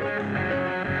just work.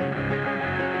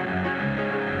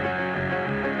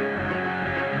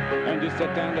 And he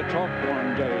sat down to talk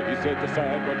one day. He said,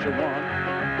 decide what you want.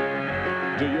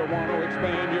 Do you want to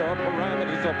expand your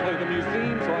parameters or play the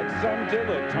museums like some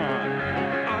dilettante?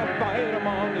 I fired him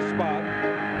on the spot.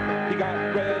 He got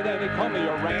red and he called me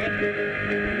a rant.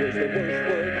 It was the worst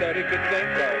word that he could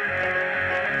think of.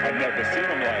 I'd never seen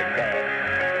him like that.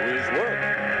 It was work.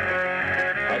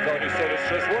 I thought he said it's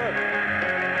just work.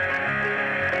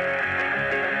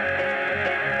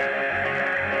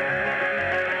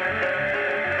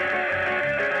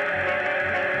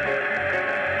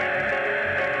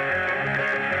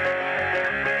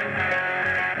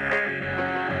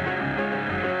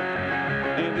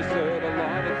 And he said a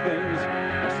lot of things.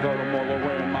 I stored them all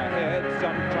away in my head.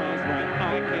 Sometimes when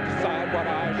I can't decide what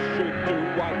I should do,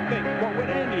 I think, what would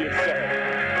Andy have said?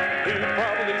 He'd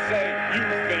probably say, you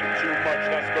think too much,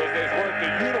 that's because there's work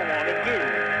that you don't want to do.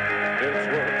 It's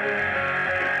work.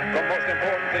 The most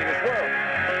important thing is work.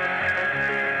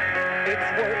 It's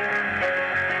work.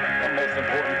 The most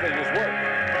important thing is work.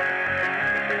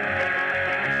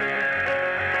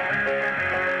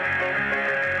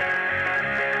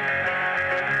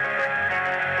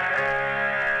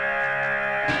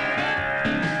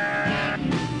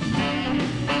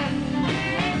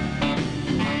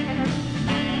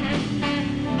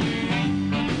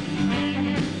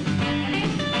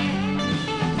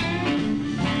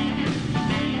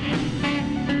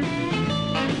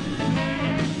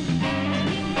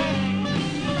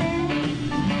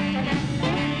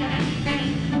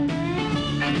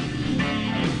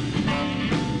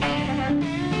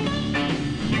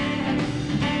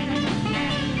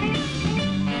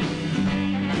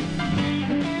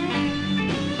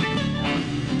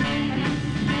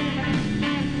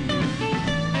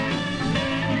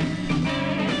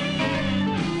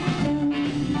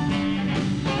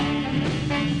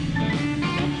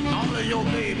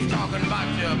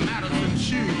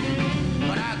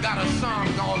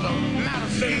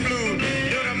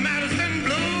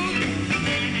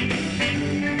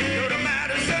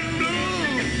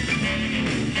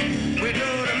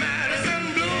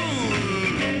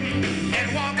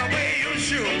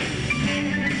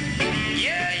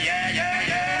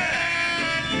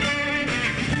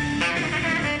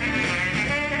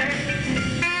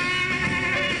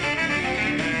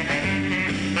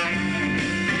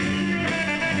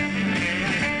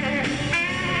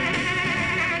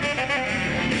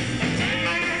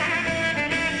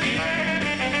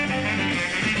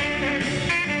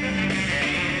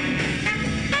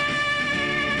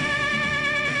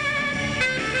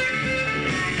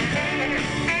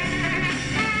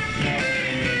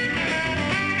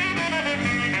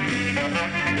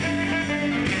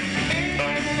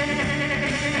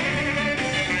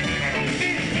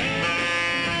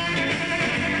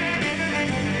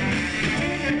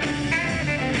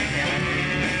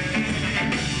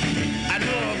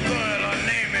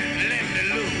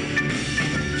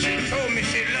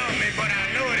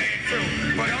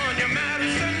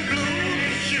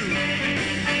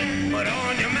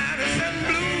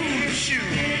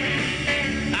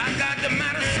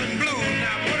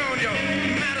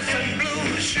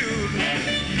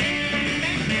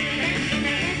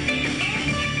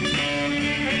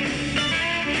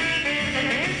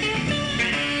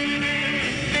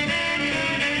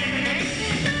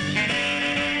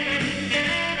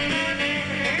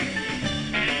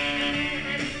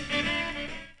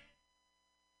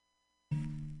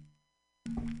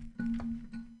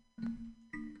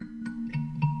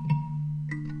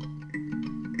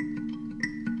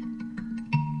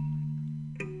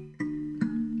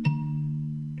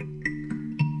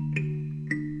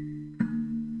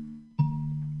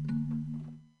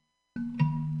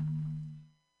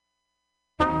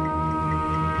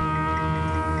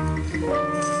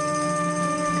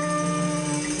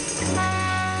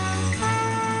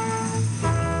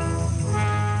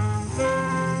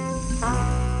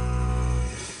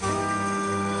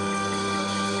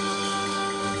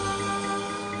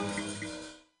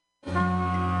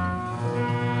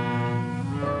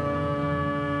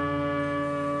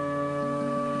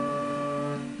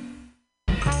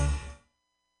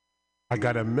 I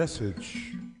got a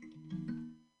message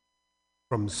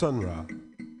from Sun Ra.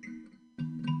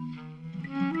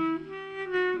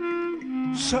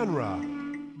 Sun Ra,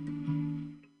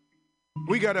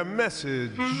 we got a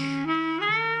message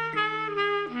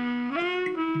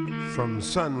from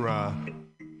Sun Ra.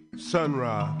 Sun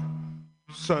Ra,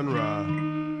 Sun Ra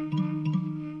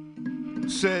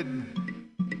said,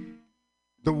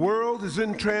 the world is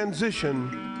in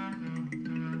transition.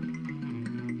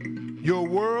 Your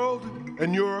world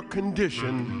and your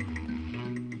condition.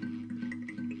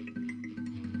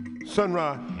 Sun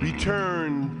Ra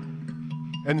returned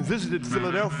and visited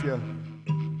Philadelphia.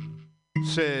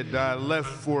 Said, I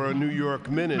left for a New York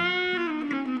minute,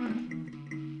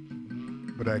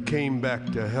 but I came back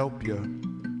to help you.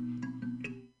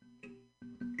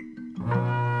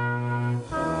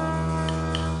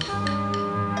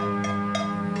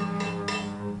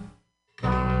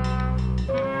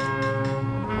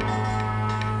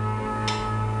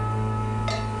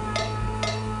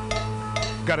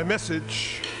 Got a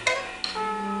message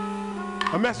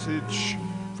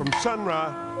from Sun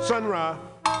Ra, Sun Ra,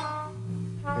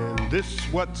 and this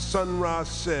what Sun Ra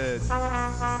said.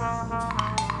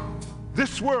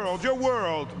 This world, your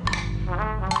world,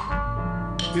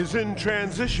 is in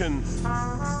transition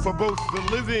for both the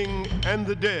living and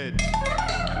the dead.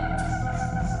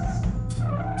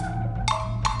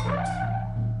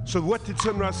 So what did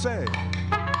Sun Ra say?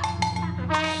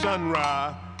 Sun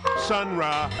Ra, Sun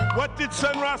Ra, what did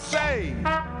Sun Ra say?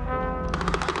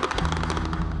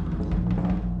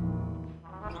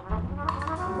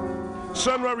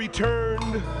 Sun Ra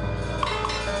returned,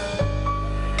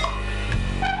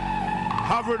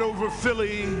 hovered over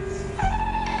Philly.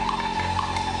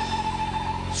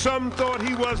 Some thought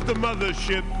he was the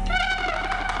mothership,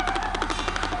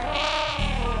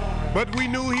 but we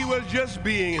knew he was just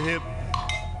being hip.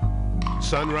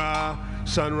 Sun Ra,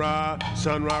 Sun Ra,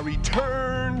 Sun Ra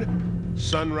returned.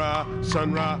 Sun Ra,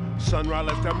 Sun Ra, Sun Ra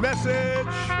left a message.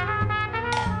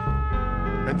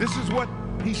 And this is what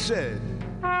he said.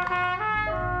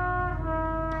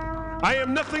 I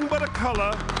am nothing but a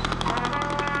color,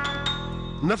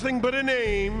 nothing but a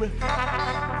name,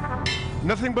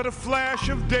 nothing but a flash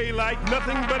of daylight,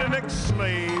 nothing but an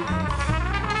ex-slave.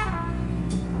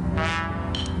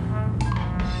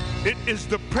 It is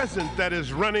the present that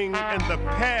is running and the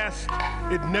past,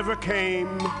 it never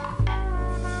came.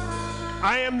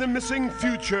 I am the missing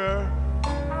future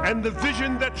and the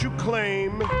vision that you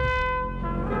claim.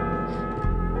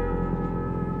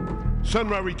 Sun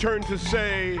Ra returned to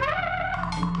say,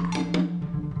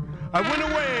 I went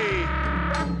away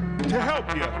to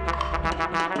help you.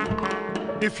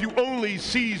 If you only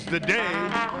seize the day.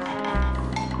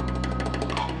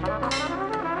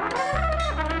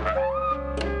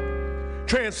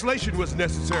 Translation was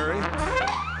necessary,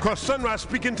 cause Sun Ra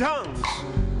speak in tongues,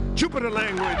 Jupiter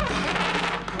language,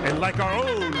 and like our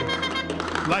own,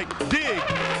 like dig,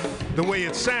 the way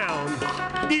it sounds.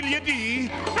 Iliadi,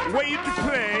 way to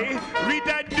play, read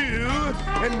that do,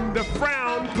 and the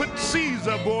frown put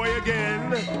Caesar boy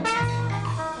again.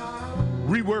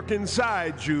 Rework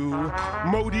inside you,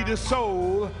 Modi the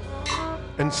soul,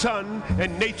 and sun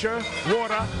and nature,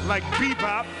 water like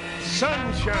bebop,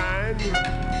 sunshine.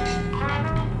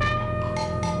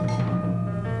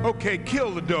 Okay,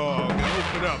 kill the dog and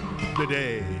open up the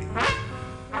day.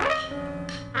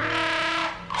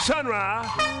 Sun Ra,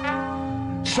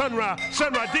 Sun Ra,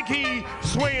 Sun Ra, dig he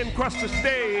swaying across the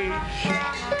stage.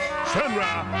 Sun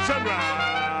Ra, Sun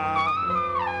Ra.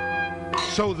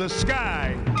 So the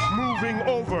sky moving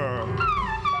over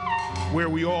where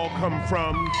we all come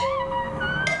from.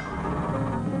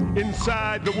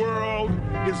 Inside the world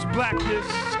is blackness.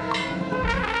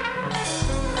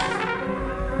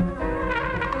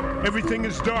 Everything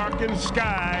is dark in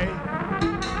sky.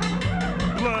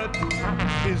 Blood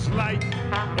is light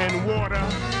and water.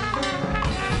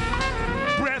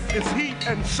 Breath is heat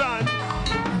and sun.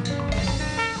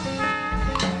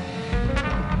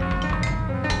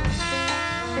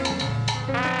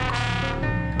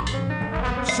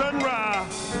 Sun Ra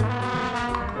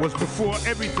was before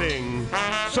everything.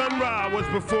 Sun Ra was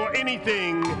before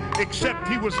anything, except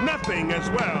he was nothing as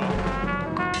well.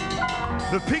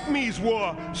 The Pygmies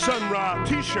wore Sun Ra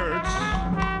t-shirts,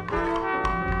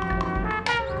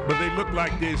 but they looked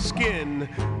like their skin.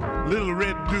 Little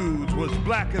red dudes was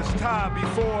black as tar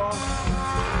before.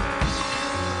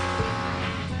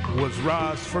 Was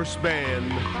Ra's first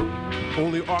band,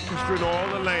 only orchestra in all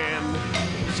the land.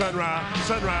 Sun Ra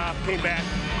came back,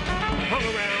 hung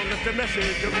around, left a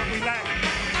message of what we lack.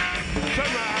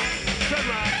 Sun Ra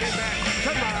came back.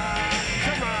 Sun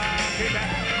Ra came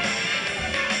back.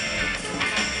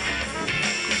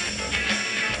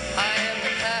 I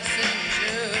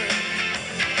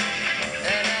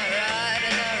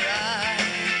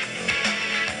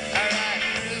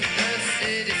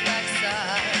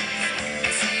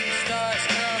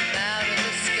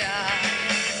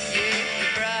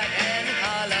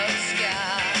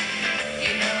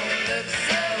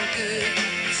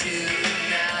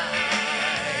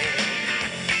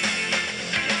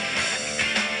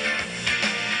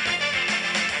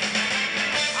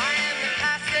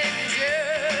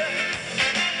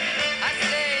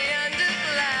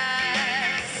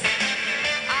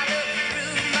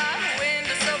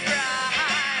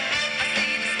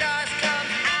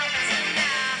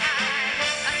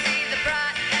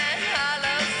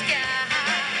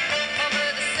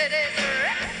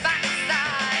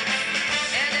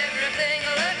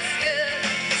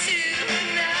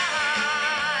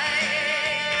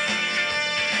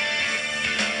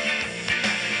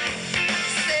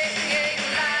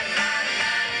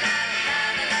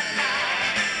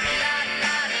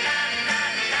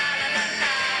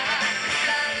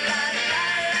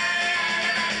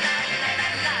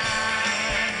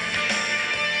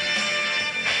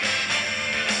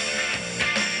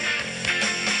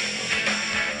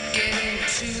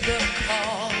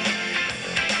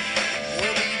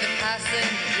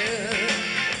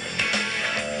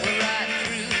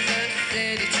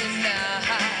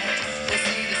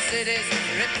city's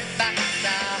ripped back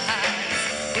sides.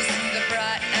 We'll see the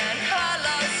bright and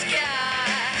hollow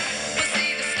sky. We'll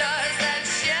see the stars that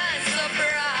shine so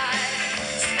bright.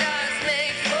 Stars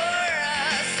made for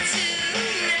us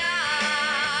tonight.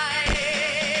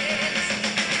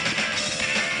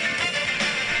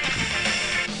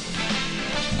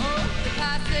 Oh, the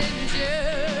passenger.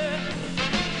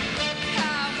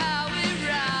 How we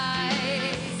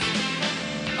rise.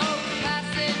 Oh, the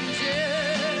passenger.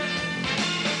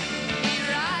 He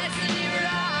rides and he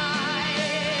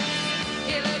rides.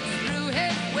 He looks through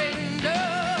his window.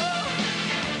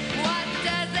 What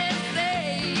does it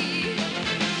say?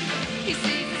 He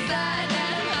sees the side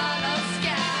and hollow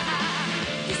sky.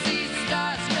 He sees the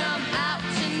stars come out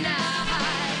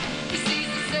tonight. He sees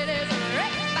the city's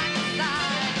wrecked back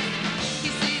side. He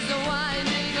sees the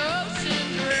winding ocean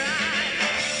ride.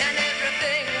 And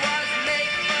everything was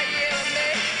made for you and me.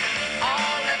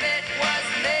 All of it was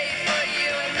made for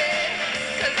you and me.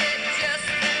 'Cause it just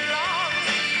belongs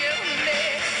to you and me.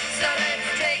 So let's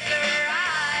take a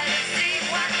ride and see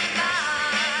what's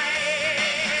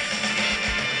mine.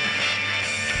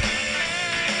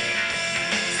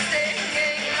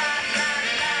 Singing la la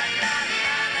la la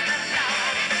la la la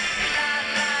la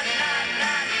la la la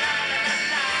la la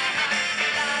la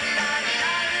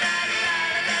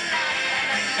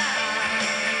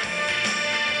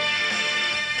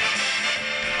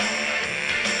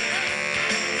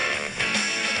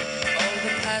Oh,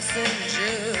 the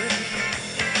passenger,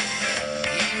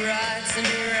 he rides and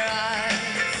he rides.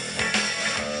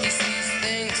 He sees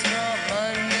things from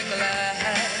under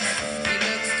glass. He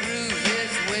looks through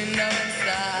his window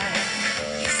inside.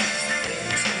 He sees the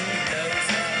things he knows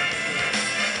are real.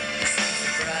 He sees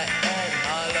the bright and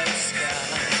hollow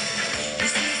sky. He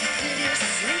sees the city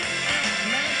asleep at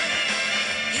night.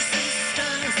 He sees the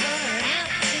stars are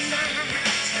out tonight.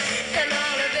 And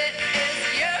all of it is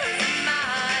yours and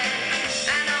mine.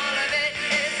 And all of it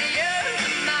is yours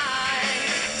and mine.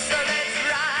 So let's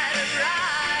ride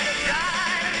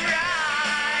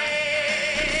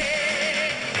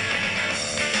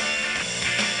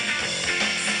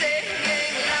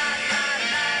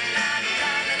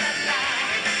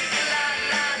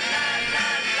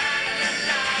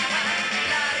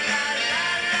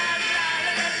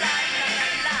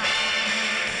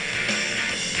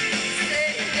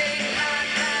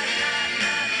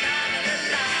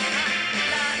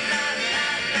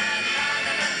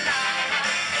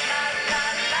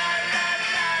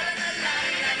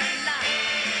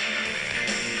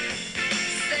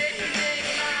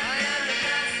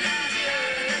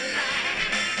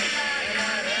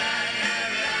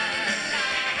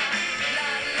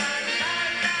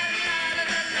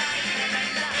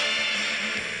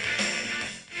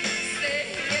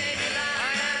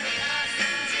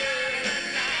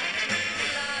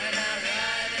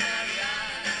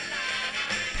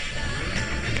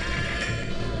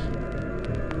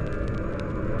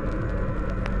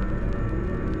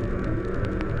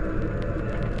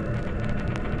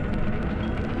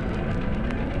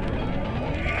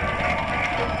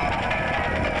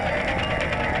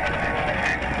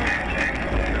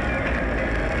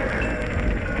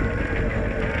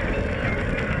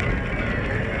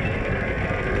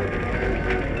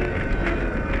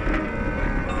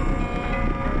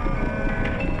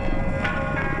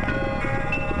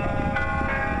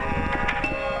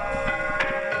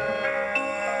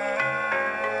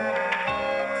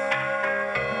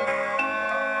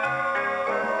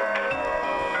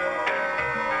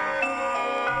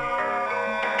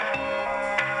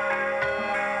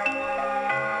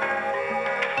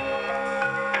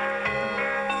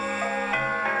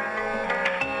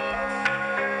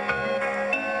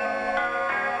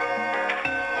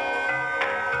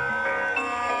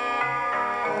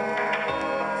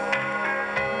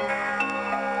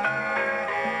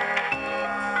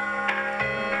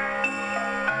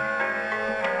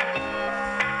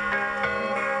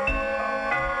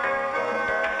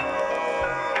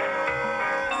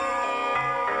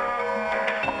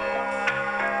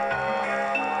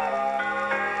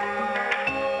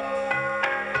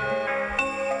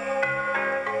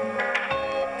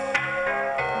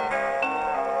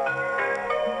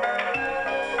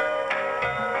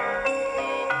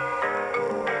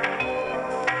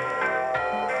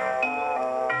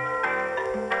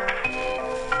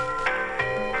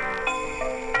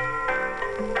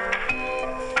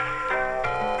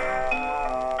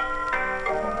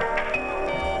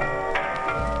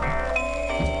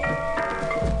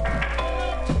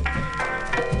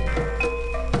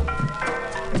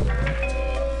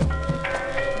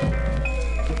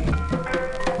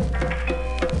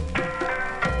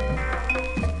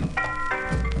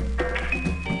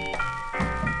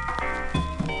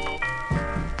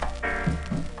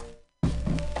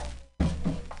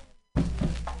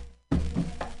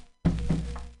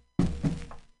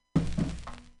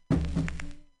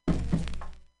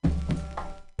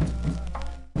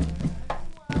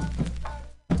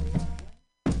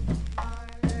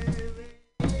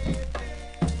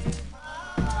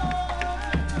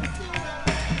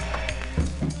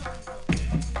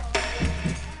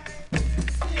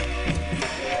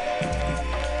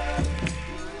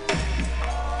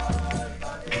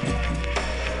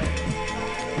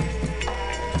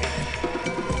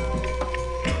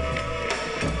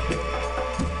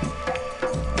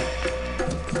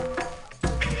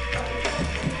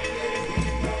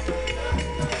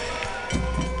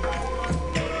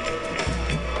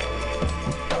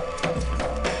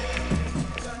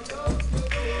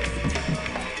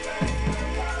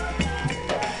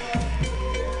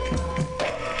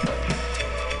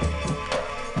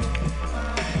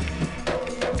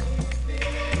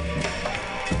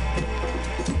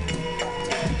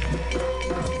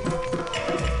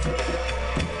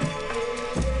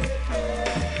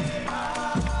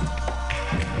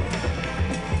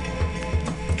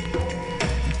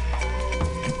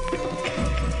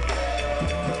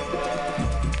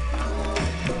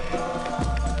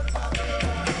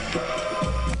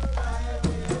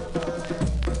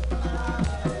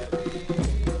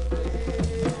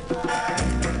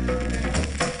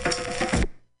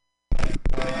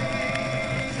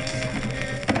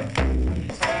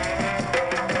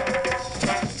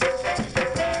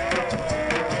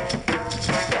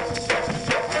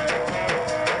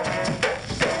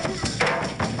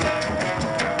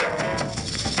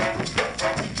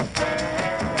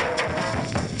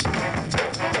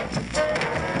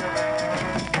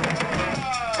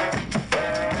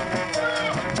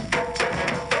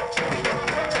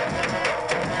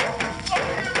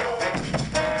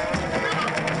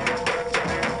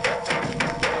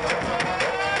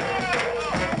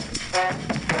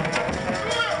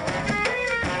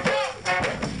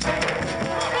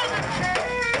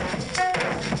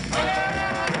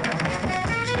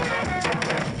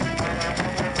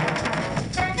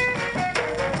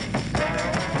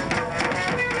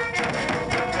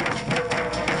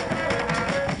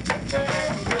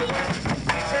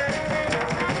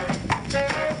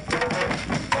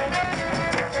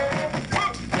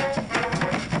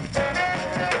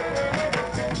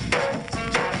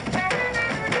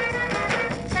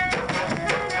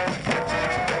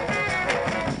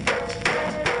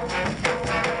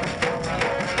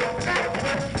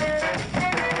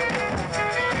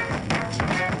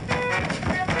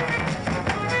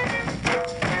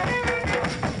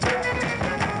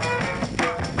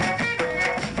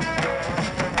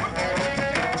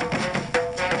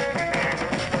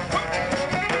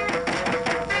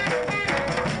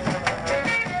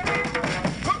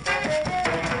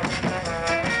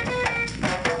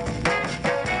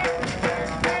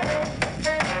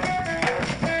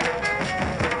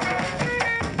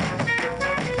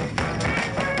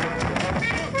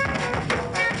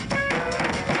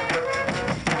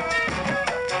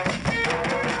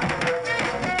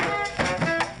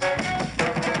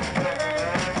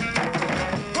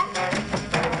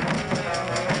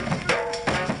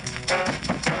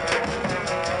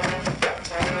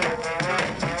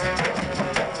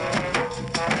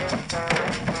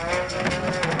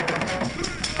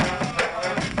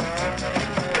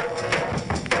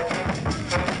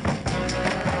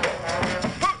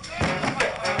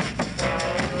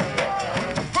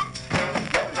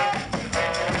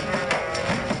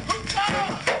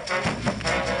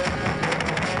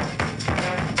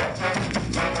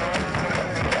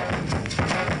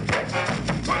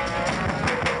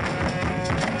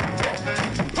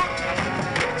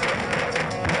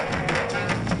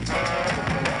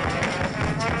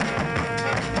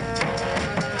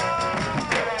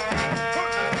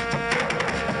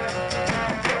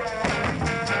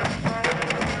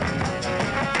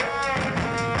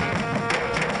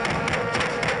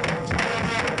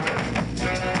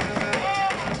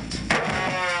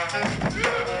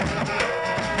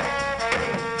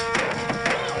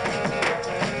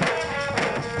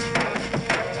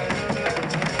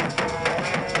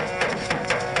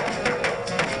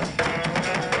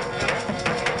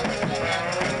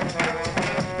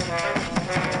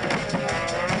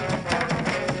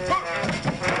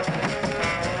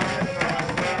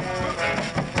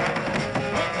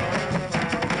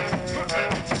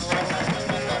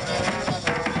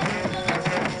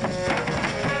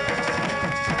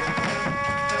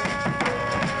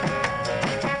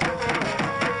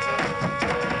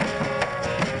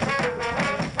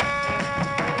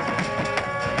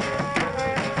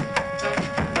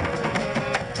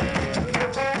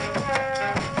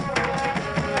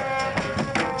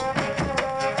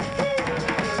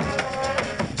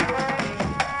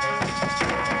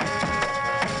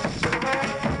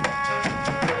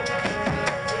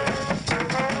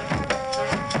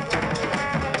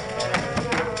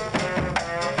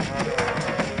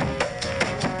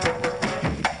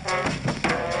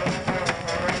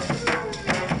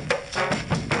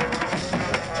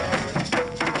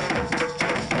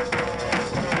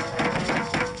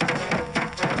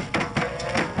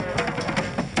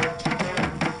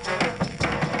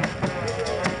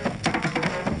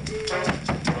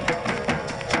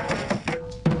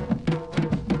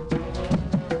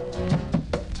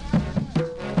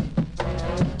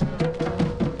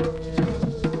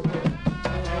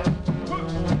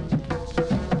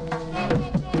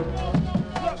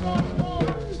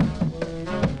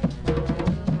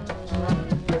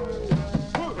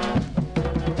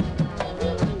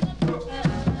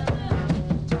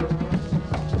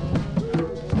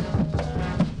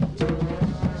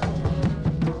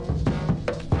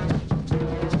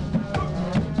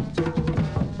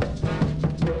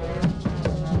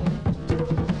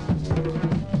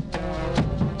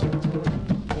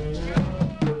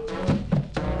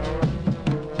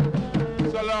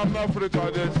love for the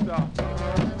goddamn stuff.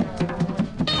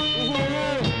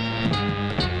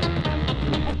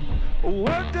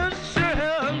 What this shit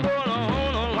has going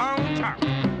on a long time.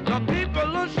 The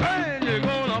people are saying they're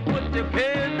gonna put their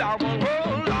head down and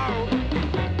roll out.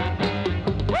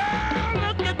 Well,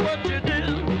 look at what you did.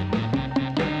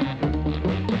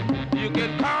 You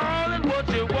can call it what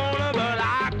you wanna, but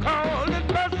I call it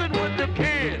messing with the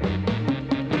kid.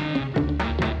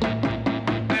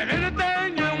 And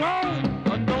anything you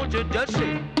want, don't you just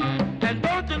say. And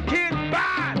don't the kid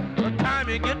buy the time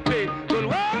you get paid. But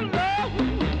well, no.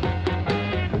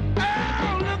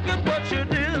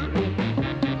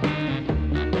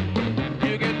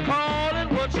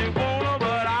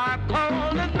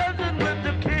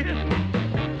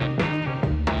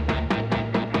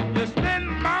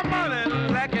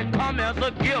 As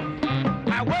a gift,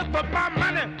 I work for my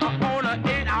money on an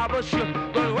 8-hour shift.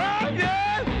 But well,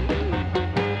 yeah,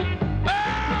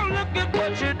 oh, look at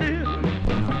what you did.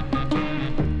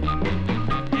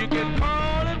 You can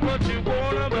call it what you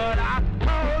wanna, but I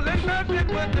call it nothing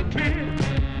with the kids.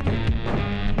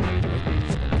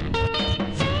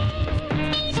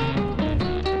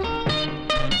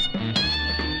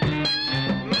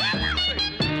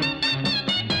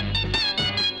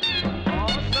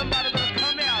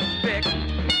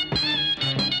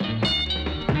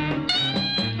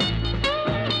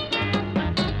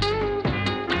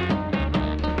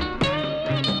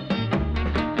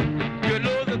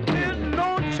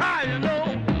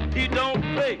 He don't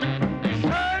play. He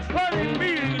search for his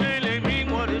meal.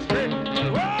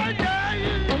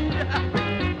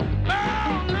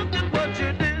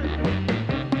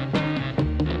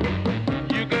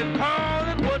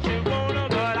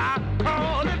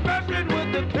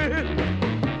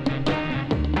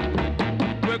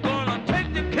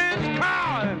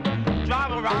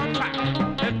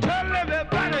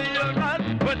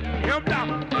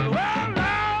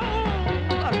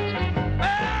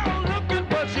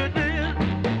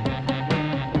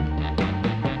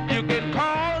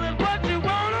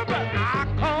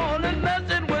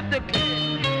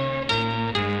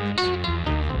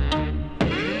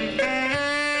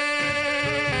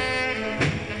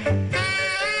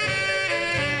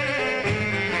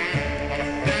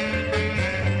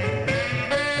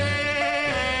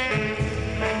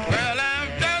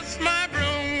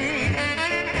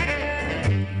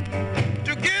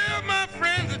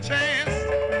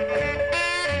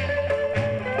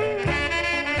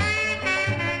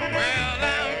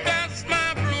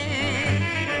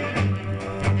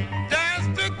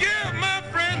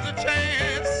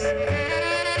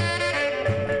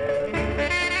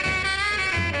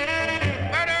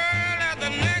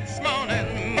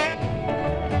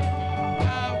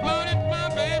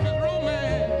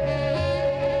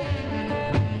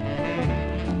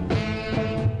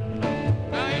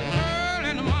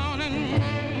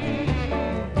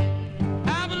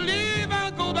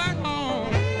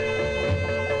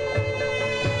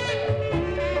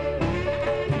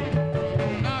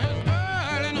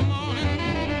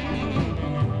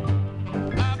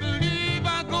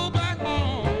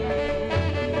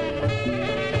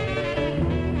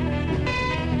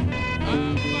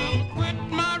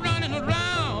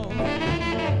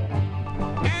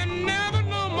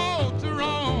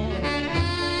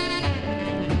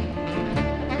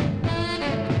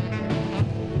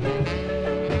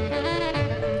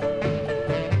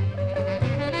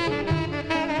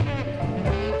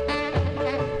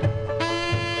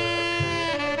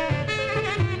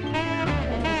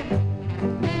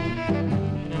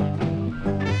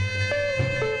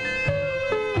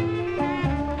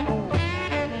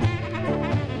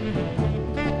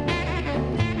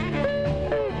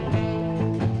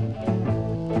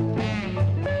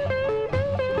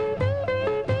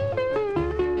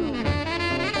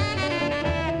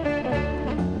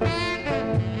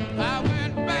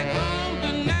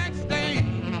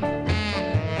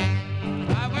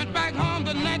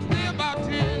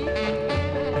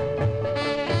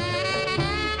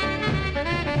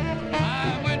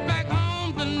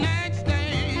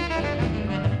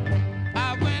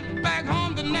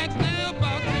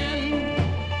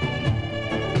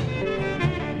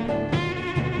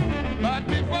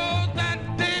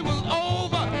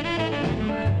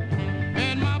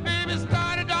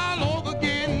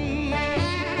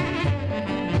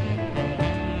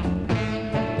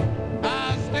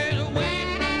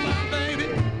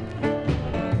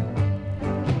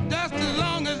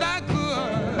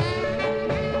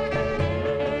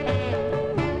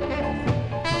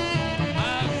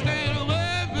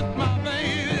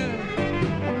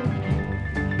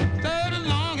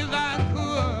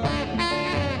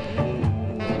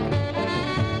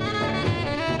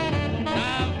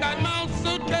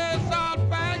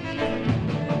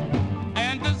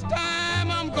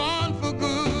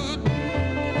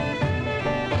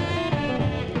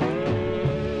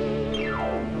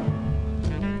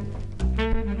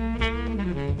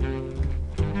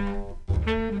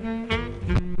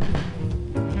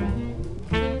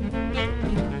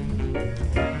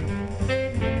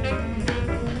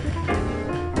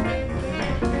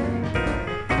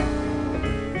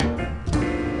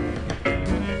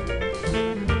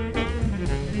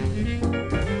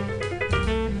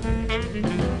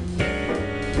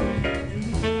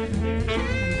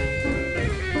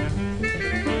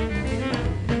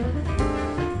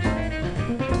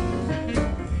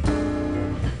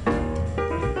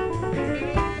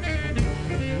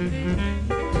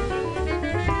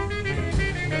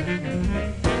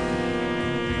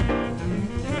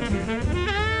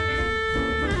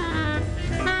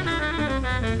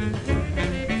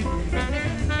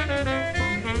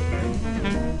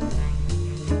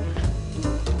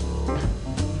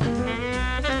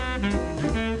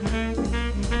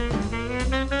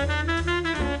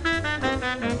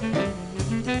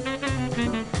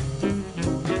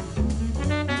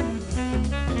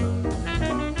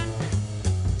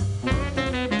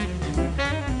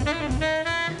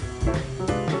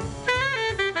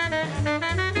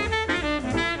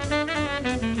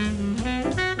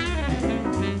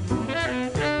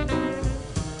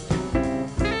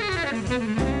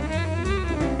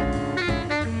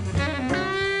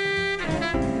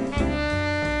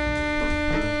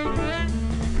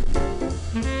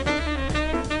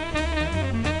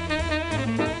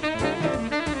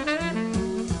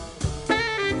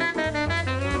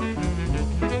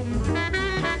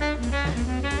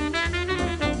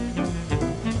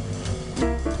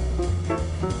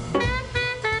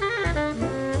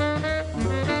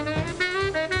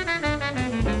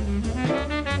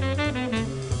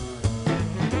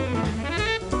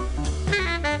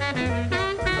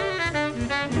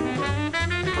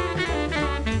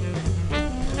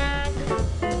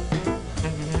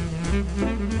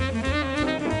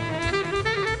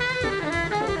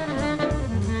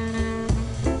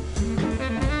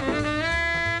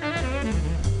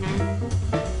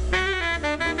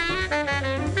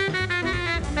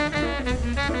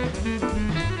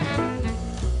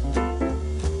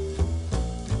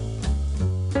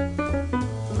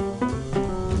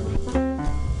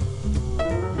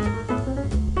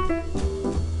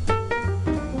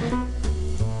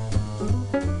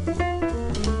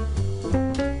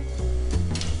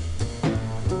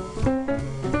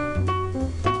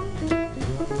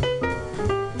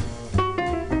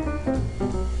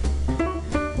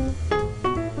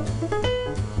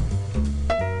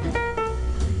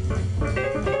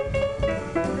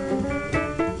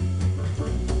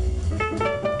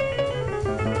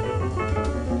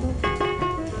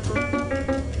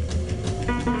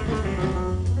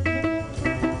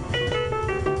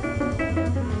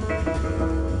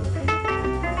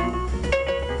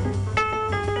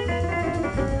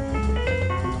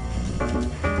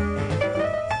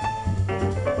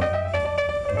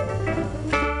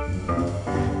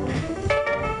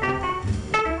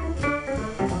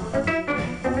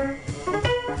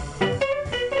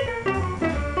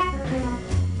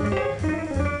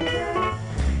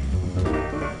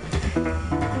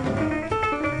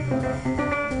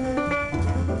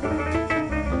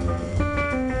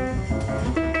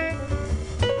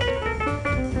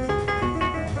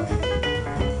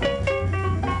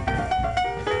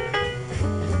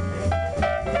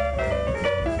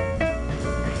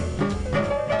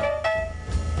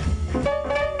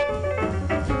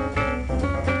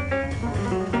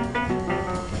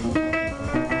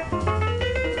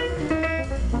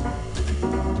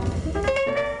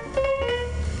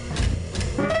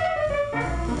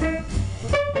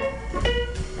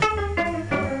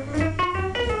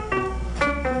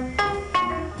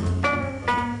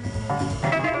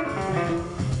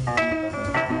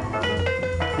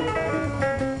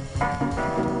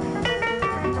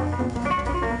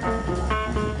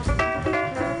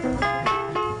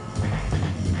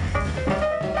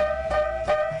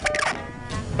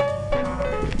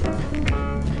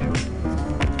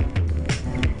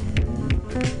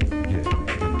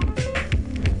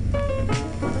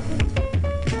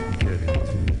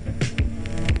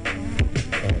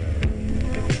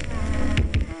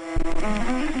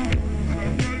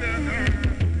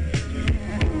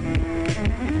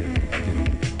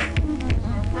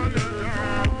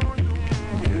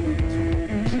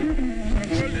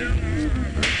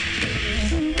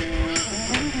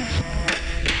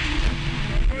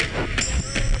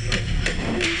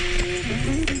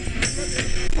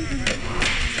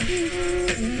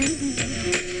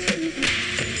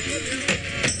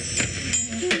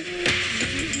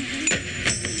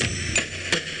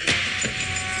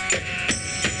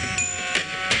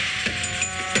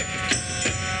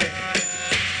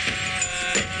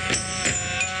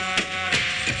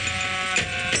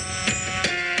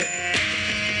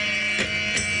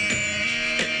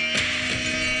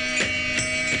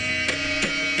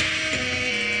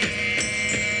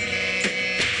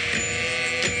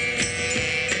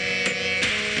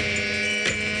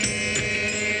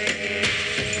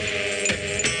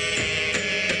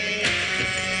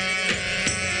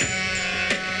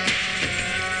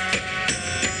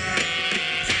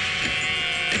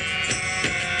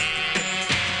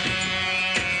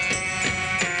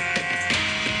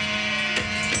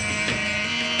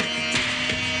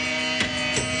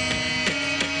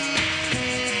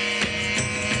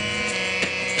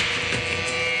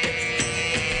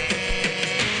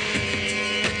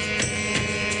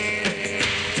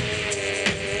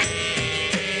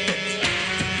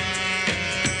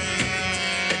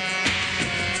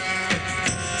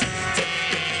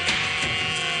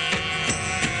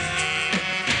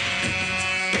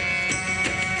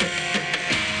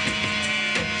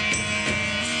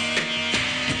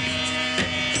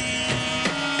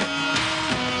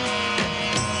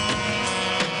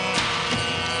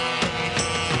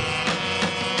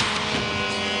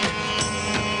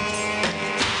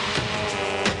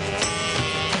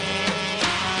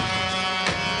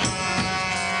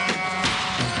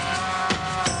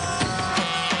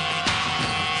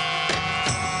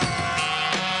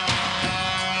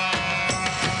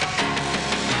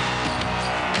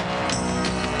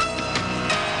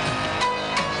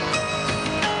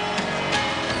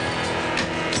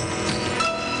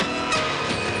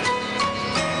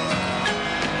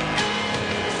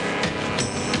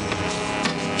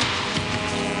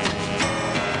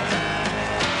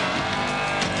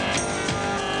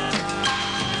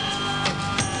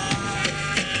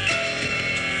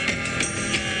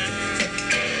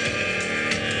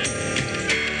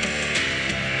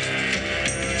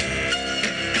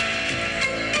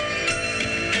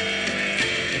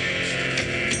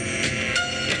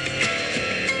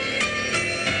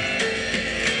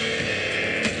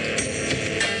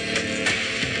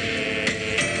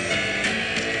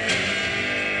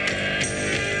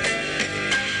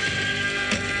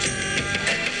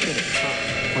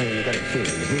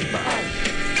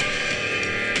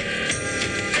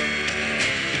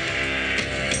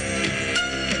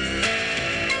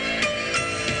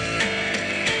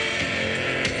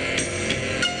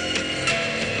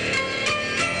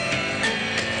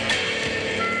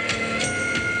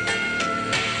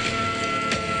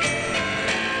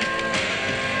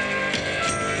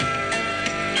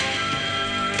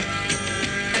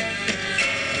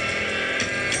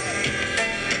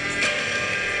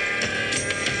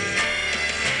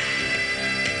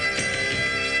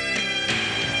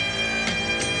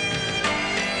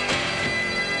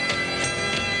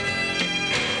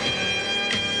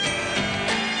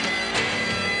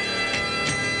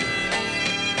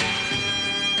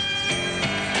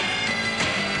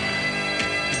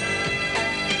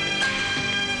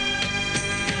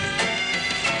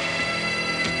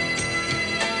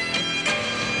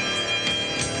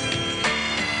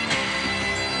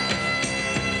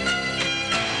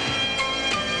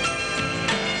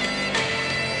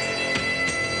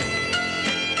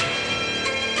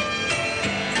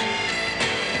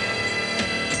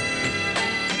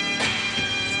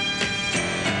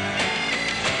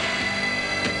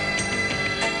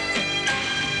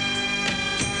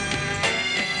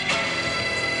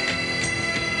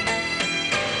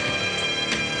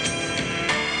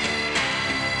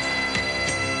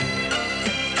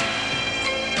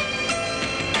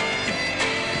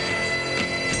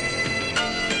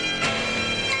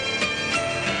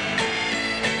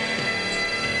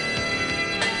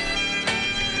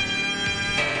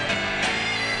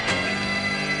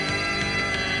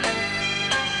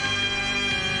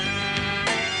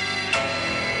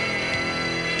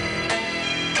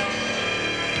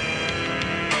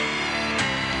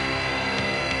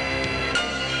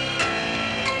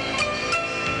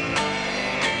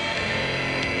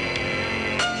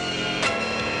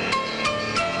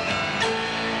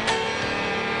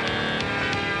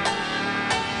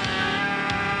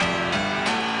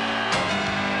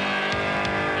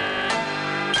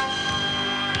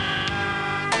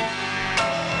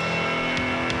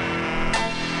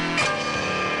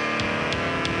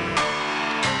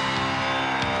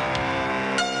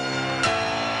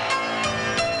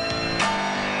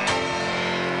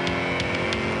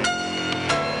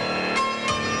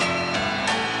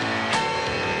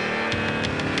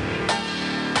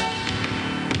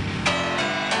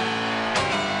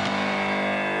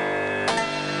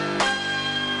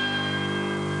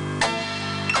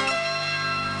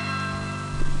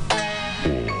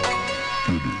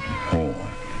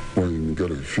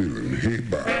 feeling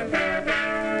hip-hop.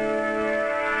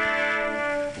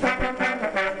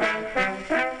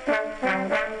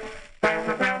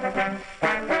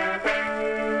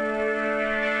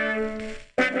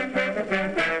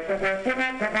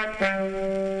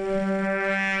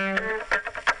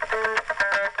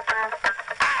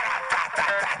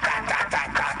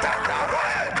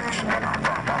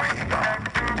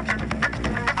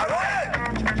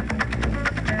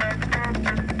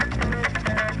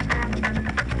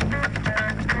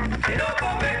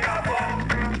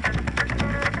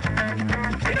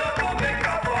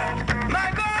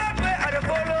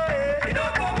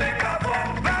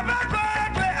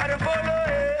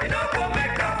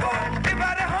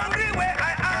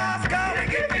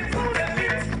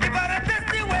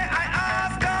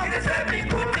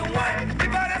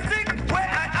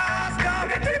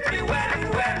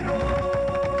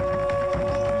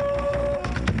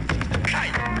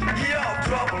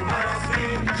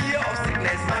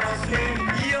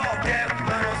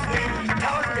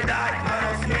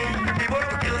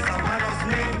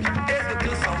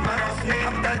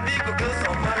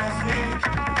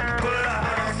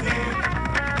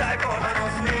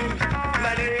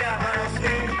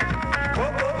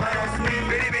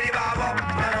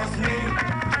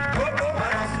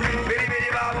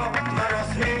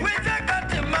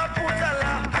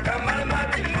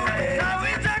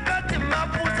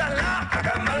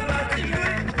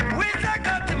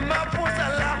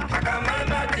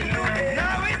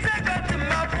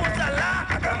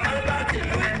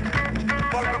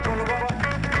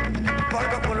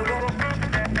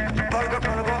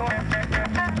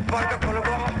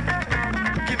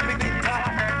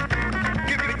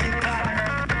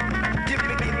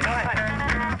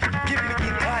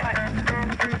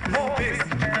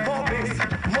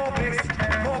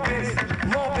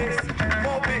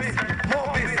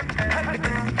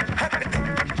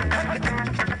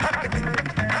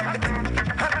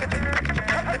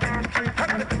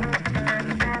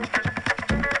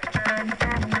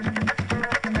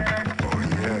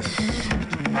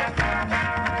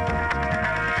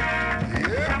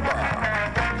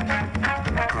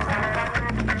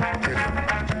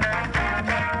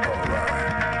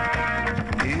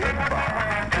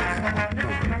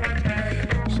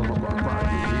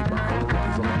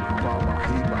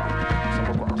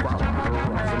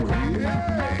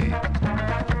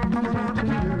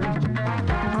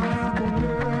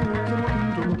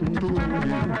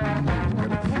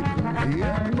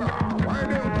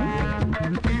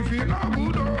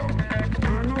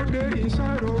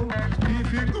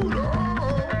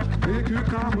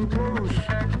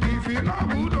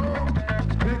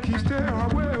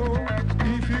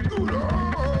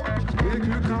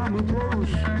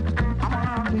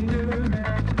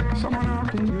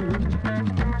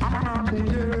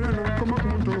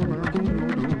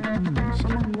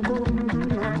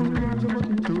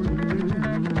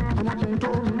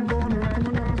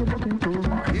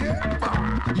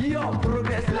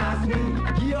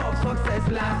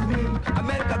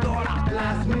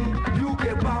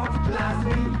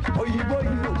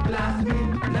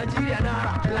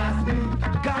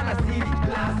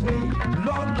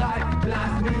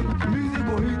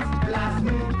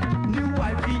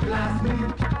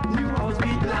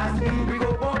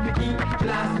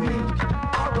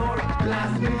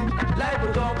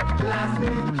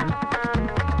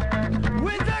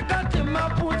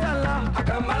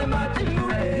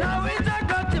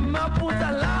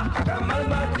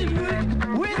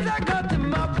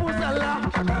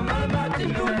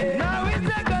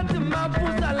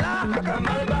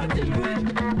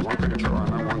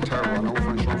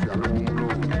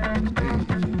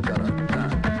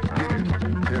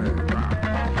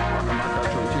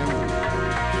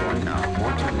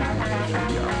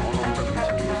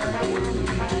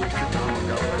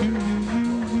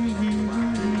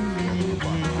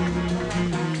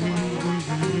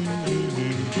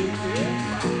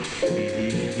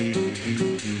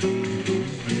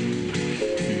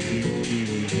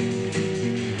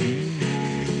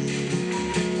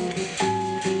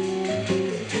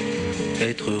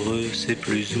 Être heureux, c'est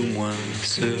plus ou moins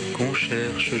ce qu'on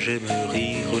cherche. J'aime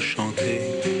rire, chanter,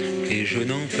 et je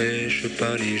n'empêche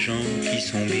pas les gens qui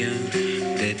sont bien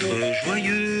d'être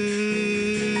joyeux.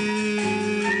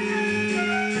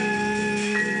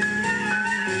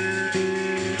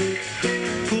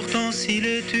 Pourtant, s'il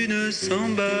est une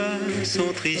samba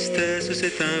sans tristesse,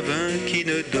 c'est un vin qui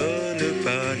ne donne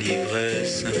pas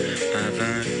l'ivresse. Un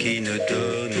vin qui ne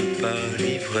donne pas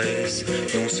l'ivresse.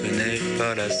 Non, ce n'est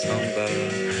pas la samba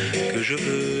que je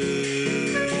veux.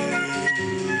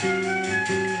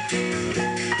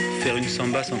 Faire une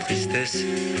samba sans tristesse,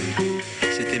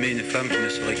 c'est aimer une femme qui ne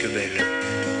serait que belle.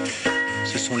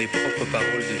 Ce sont les propres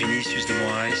paroles de Vinicius de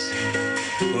Moraes,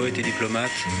 poète et diplomate,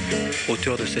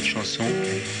 auteur de cette chanson,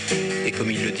 et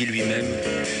comme il le dit lui-même,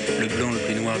 le blanc le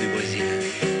plus noir du Brésil.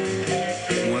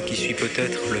 Moi qui suis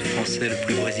peut-être le français le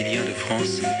plus brésilien de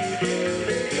France,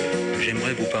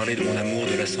 j'aimerais vous parler de mon amour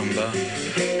de la samba,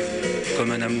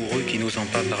 comme un amoureux qui n'osant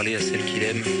pas parler à celle qu'il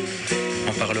aime,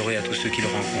 en parlerait à tous ceux qu'il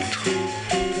rencontre.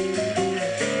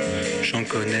 J'en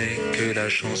connais que la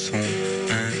chanson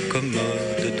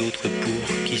incommode, d'autres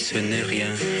pour qui ce n'est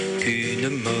rien qu'une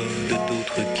mode,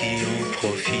 d'autres qui en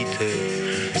profitent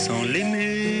sans l'aimer.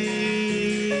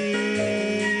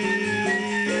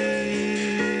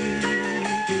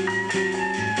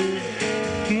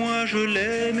 Moi je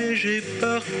l'aime et j'ai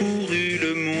parcouru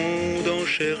le monde en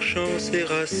cherchant ses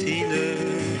racines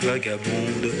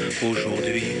vagabondes.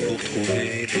 Aujourd'hui pour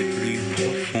trouver les plus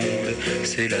profondes,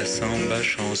 c'est la samba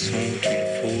chanson qu'il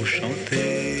faut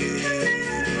chanter.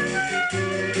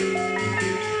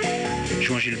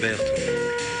 Juan Gilberto,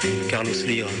 Carlos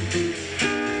Lira,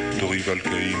 Dorival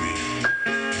Caymmi,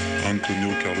 Antonio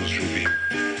Carlos Jobim,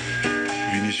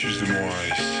 Vinicius de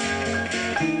Moraes,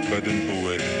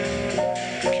 Baden-Powell,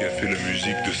 qui a fait la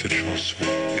musique de cette chanson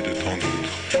et de tant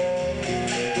d'autres.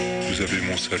 Vous avez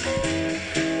mon salut.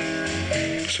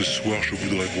 Ce soir, je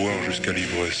voudrais boire jusqu'à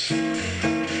l'ivresse,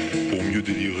 pour mieux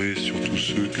délirer sur tous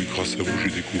ceux que grâce à vous j'ai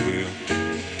découvert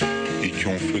et qui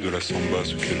ont fait de la samba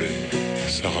ce qu'elle est,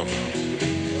 Sarava.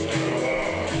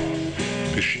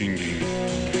 Pechinguin,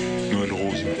 Noël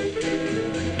Rosa,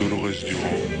 Dolores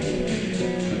Durand,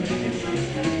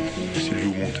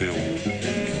 Silvio Montero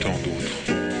et tant d'autres.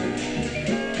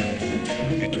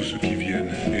 Et tous ceux qui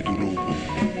viennent, Edu Lobo,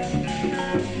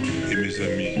 et mes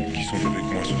amis qui sont avec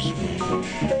moi ce soir.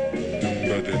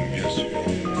 Baden, bien sûr,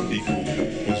 Ico,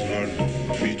 Osvaldo,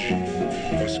 Luigi,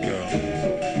 Oscar,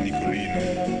 Nicolino,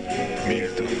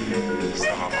 Milton,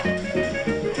 Sarava.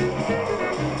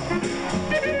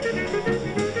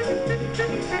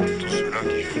 Tous ceux-là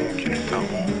qui font qu'il est un mot.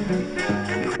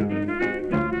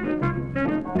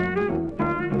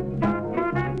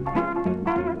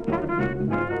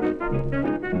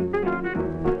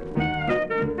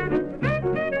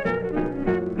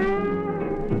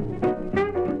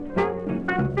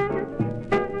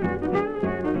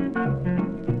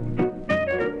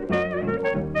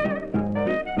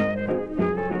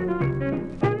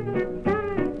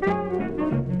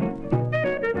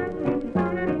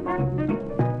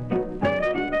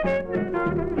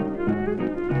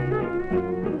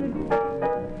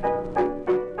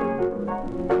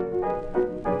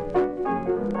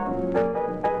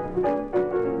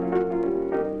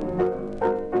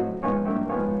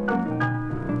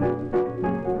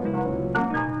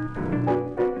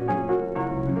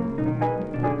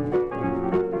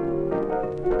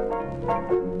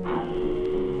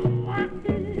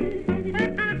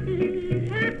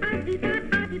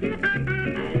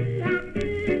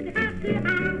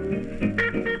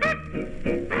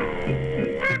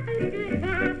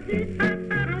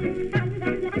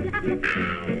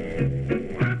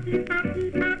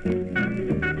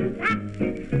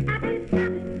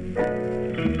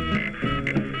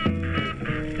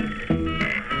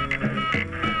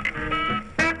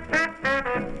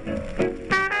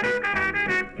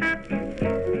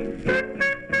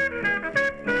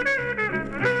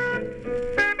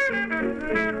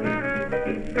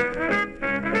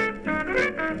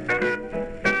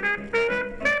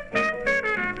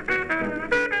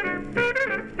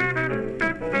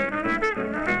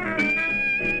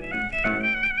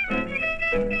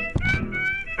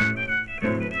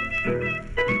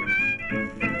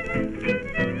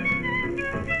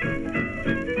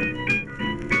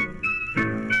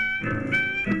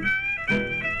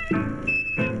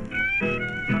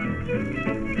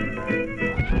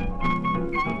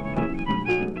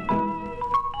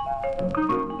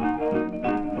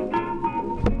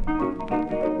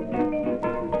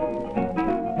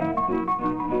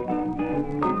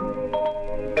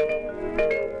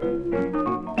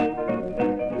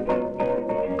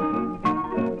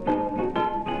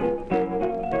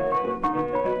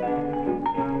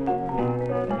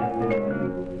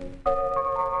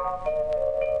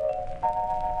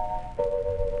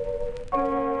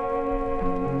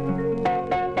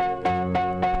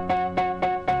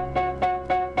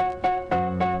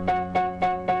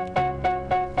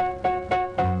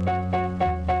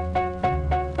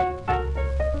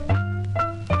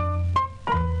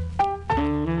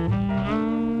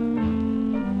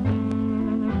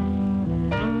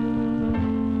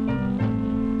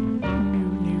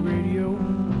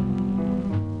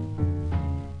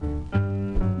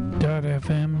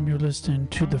 listening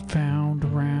to the Found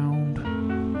Round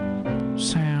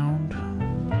Sound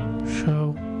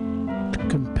Show, the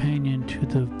companion to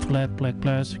the Flat Black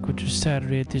Plastic, which is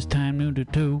Saturday at this time, noon to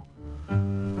 2.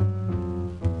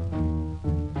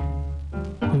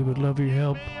 We would love your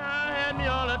help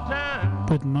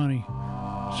with money,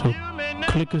 so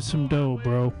click us some dough,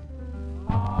 bro.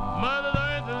 Mother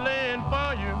Earth is laying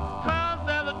for you, 'cause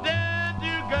there's a debt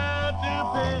you got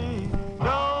to pay.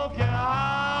 Don't care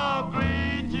how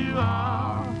great you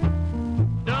are,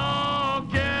 don't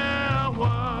care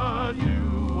what you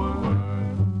were.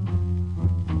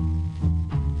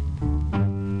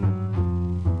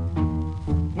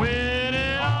 When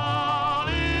it all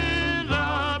is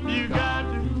up, you got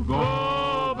to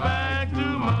go back to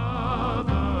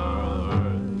Mother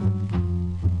Earth.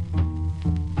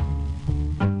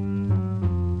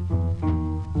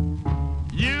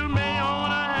 You may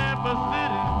own a half a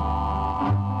city,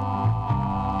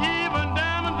 even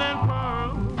diamonds and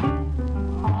pearls.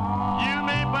 You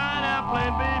may buy an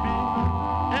airplane, baby,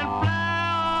 and fly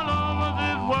all over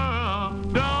this world.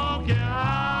 Don't care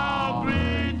how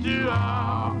great you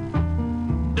are,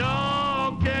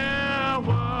 don't care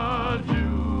what you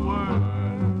were.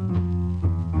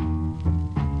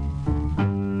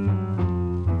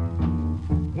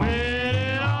 When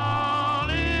it all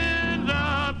ends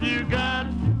up, you got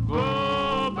to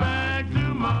go back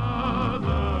to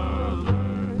Mother's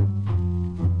Earth.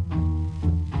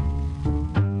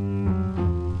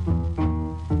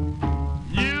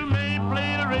 You may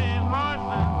play to raise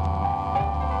horses,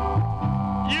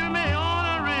 you may own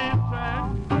a racetrack,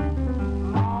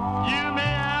 you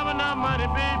may have enough money,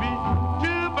 baby,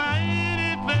 to buy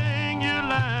anything you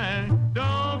like.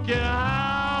 Don't care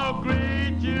how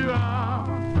great you are,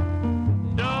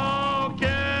 don't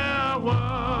care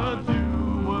what you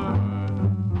were.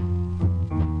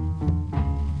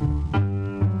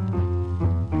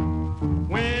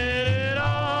 When it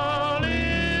all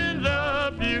ends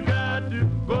up, you got to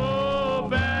go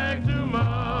back to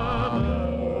Mother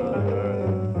Earth.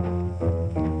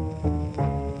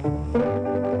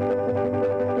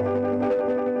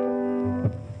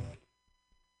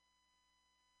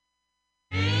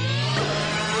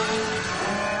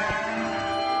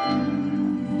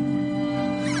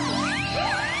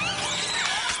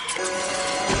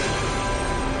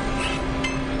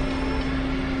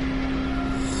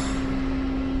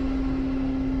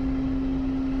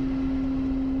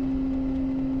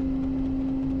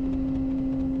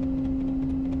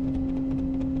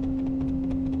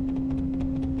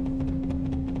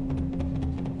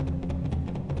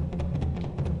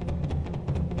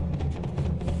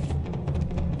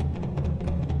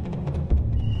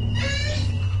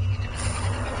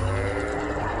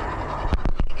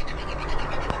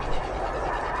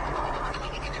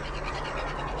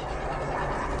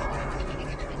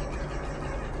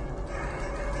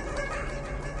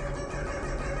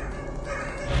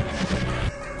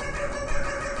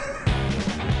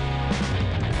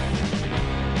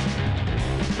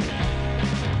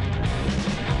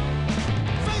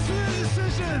 Faced with a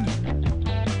decision,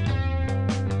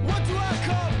 what do I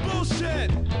call bullshit?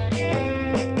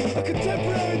 A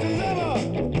contemporary dilemma.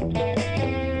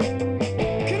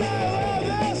 Can I allow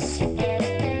this?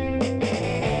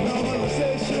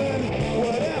 Normalization,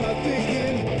 what am I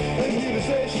thinking?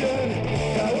 Immunization,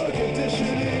 power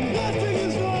conditioning, nothing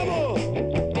is normal.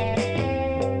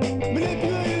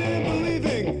 Manipulated and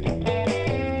believing,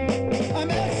 I'm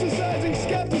exercising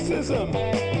skepticism.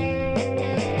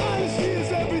 Honesty is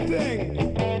everything.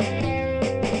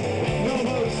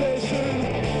 Normalization,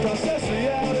 process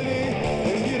reality,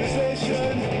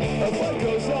 immunization of what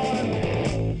goes on.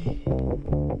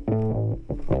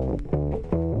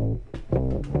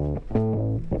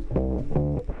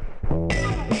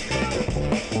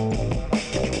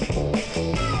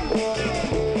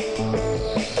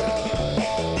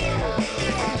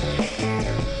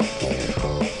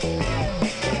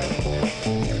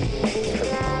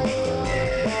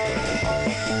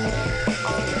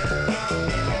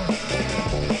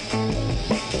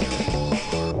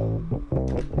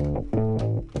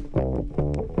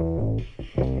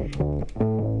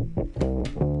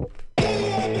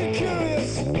 Lately I've been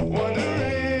curious,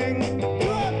 wondering, do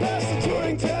I pass the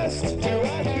Turing test? Do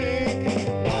I think?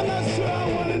 I'm not sure I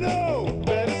want to know.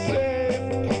 Better safe.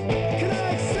 Can I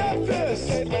accept this?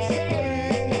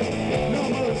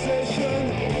 Normalization,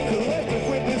 collective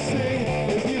witnessing,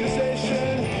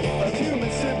 immunization of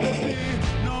human sympathy.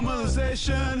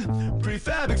 Normalization,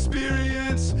 prefab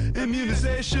experience,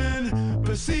 immunization,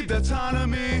 perceived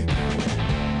autonomy.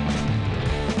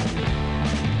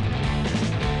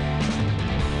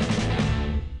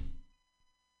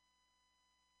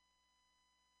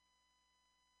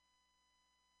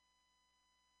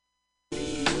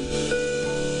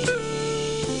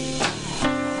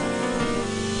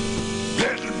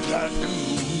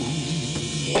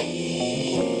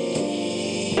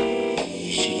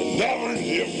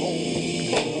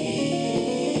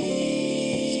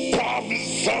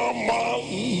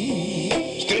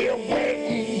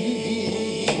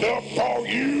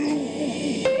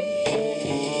 you.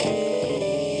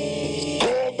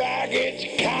 Go back in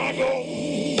Chicago.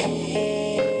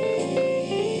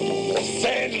 Los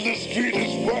Angeles Street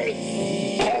is worth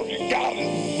all you got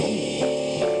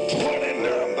is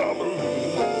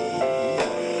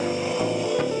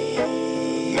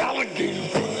 $29. Alligator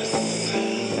bus.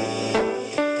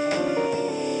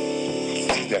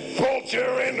 See that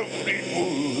vulture in the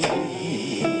Fleetwood.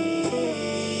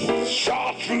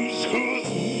 Chartreuse hood.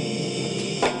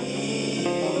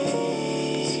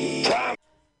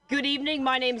 Good evening,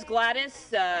 my name's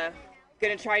Gladys.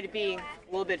 Gonna try to be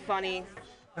a little bit funny.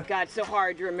 God, it's so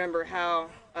hard to remember how.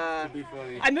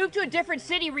 I moved to a different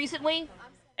city recently,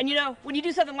 and you know, when you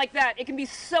do something like that, it can be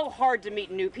so hard to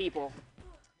meet new people.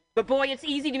 But boy, it's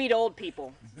easy to meet old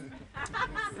people.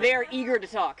 They are eager to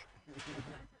talk.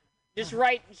 Just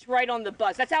right on the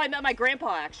bus. That's how I met my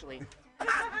grandpa, actually.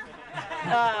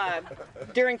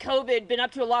 During COVID, been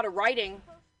up to a lot of writing.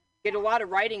 Get a lot of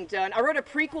writing done. I wrote a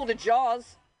prequel to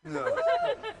Jaws.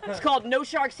 It's called No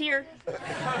Sharks Here.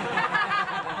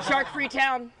 Shark-Free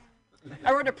Town.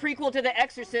 I wrote a prequel to The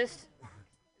Exorcist.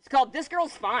 It's called This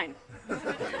Girl's Fine.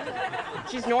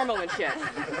 She's normal and shit.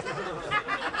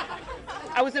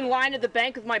 I was in line at the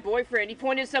bank with my boyfriend. He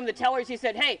pointed at some of the tellers. He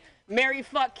said, "Hey, marry,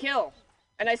 fuck, kill."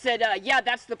 And I said, "Yeah,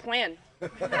 that's the plan."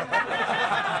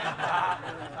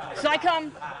 So I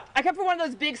come from one of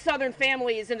those big southern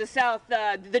families in the South,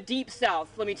 the deep South,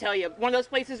 let me tell you. One of those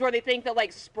places where they think that,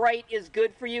 like, Sprite is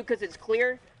good for you because it's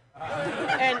clear.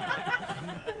 And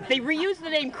they reuse the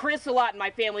name Chris a lot in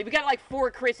my family. We got, like,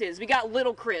 4 Chris's. We got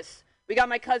Little Chris. We got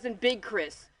my cousin Big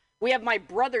Chris. We have my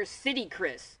brother City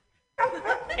Chris.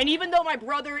 And even though my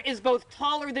brother is both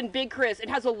taller than Big Chris and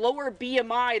has a lower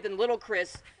BMI than Little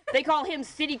Chris, they call him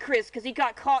City Chris because he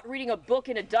got caught reading a book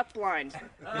in a duck blind.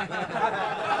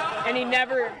 And he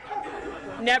never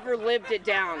lived it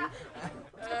down.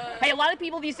 Hey, a lot of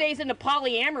people these days into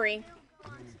polyamory.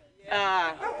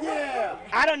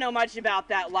 I don't know much about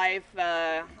that life.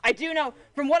 I do know,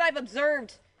 from what I've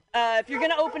observed, if you're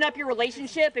going to open up your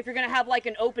relationship, if you're going to have like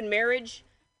an open marriage,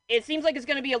 it seems like it's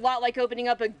going to be a lot like opening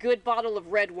up a good bottle of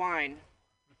red wine.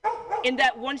 In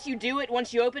that once you do it,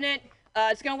 once you open it,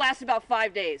 it's going to last about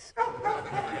 5 days.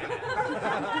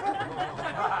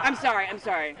 I'm sorry.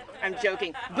 I'm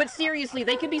joking. But seriously,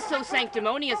 they can be so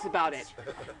sanctimonious about it.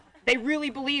 They really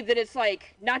believe that it's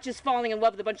like not just falling in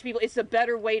love with a bunch of people, it's a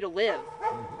better way to live.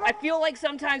 I feel like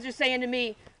sometimes they're saying to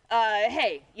me,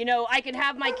 hey, you know, I can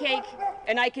have my cake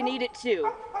and I can eat it too.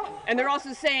 And they're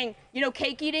also saying, you know,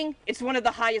 cake eating, it's one of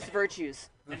the highest virtues.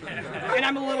 And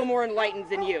I'm a little more enlightened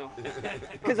than you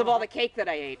because of all the cake that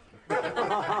I ate.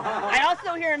 I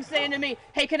also hear him saying to me,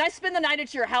 hey, can I spend the night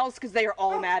at your house because they are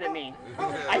all mad at me.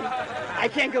 I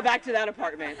can't go back to that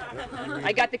apartment.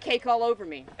 I got the cake all over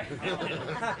me.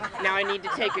 Now I need to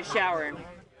take a shower.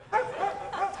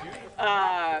 So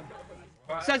I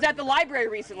was at the library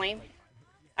recently.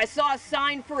 I saw a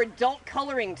sign for adult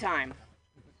coloring time.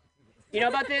 You know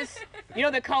about this? You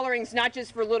know that coloring's not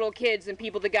just for little kids and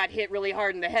people that got hit really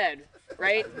hard in the head,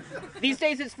 right? These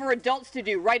days it's for adults to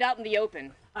do right out in the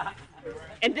open.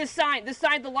 And this sign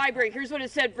at the library, here's what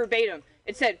it said verbatim.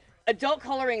 It said, adult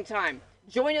coloring time.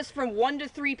 Join us from 1 to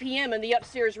 3 p.m. in the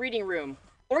upstairs reading room.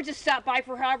 Or just stop by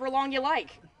for however long you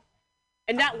like.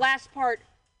 And that last part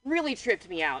really tripped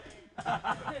me out.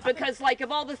 Because, like,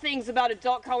 of all the things about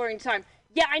adult coloring time,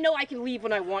 yeah, I know I can leave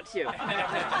when I want to.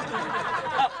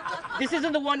 This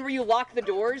isn't the one where you lock the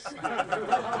doors.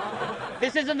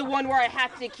 This isn't the one where I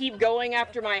have to keep going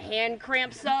after my hand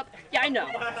cramps up. Yeah, I know.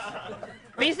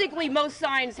 Basically, most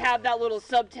signs have that little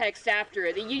subtext after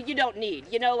it that you don't need.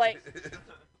 You know, like,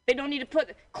 they don't need to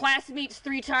put class meets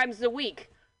 3 times a week.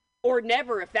 Or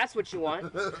never, if that's what you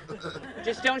want.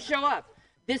 Just don't show up.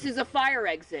 This is a fire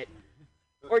exit.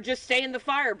 Or just stay in the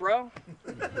fire, bro.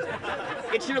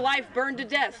 Get your life burned to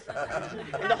death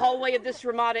in the hallway of this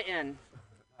Ramada Inn.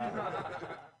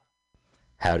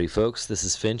 Howdy, folks. This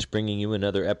is Finch bringing you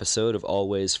another episode of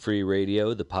Always Free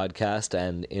Radio, the podcast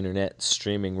and internet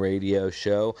streaming radio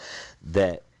show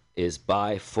that is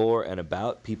by, for, and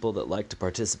about people that like to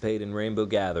participate in rainbow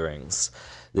gatherings.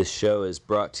 This show is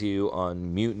brought to you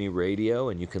on Mutiny Radio,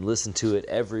 and you can listen to it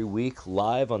every week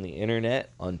live on the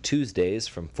internet on Tuesdays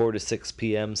from 4 to 6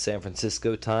 p.m. San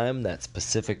Francisco time, that's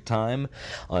Pacific time,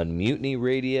 on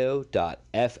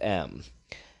mutinyradio.fm.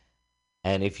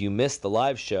 And if you missed the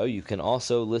live show, you can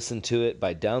also listen to it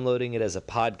by downloading it as a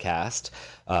podcast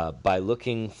by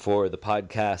looking for the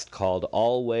podcast called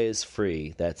Always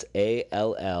Free. That's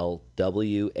ALLWAYS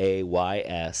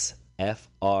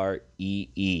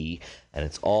FREE, and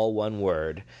it's all one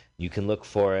word. You can look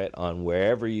for it on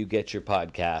wherever you get your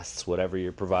podcasts, whatever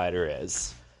your provider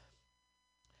is.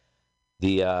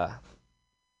 The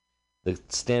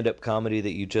stand-up comedy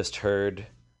that you just heard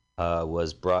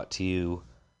was brought to you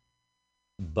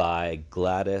by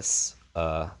Gladys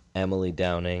Emily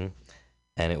Downing,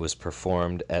 and it was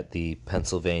performed at the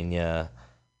Pennsylvania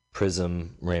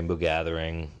Prism Rainbow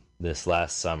Gathering this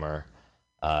last summer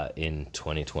in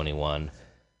 2021.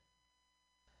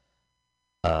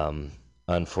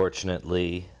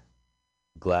 Unfortunately,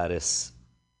 Gladys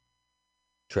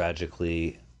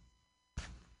tragically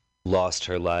lost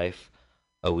her life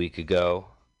a week ago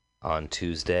on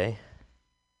Tuesday,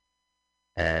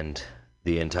 and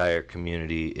the entire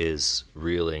community is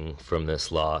reeling from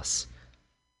this loss.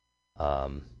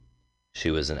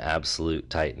 She was an absolute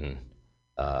titan,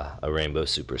 a rainbow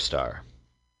superstar.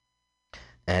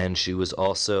 And she was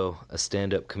also a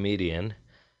stand-up comedian,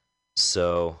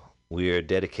 so we are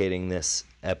dedicating this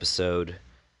episode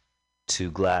to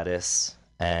Gladys,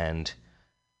 and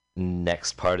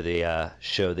next part of the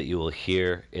show that you will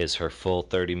hear is her full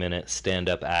 30-minute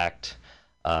stand-up act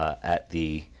at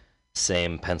the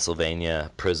same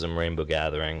Pennsylvania Prism Rainbow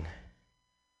Gathering.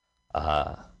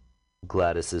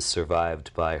 Gladys is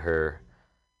survived by her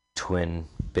twin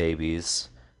babies,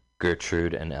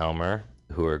 Gertrude and Elmer,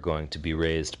 who are going to be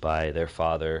raised by their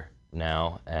father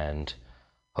now, and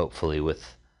hopefully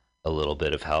with a little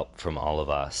bit of help from all of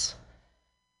us.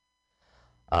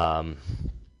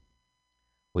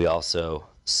 We also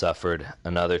suffered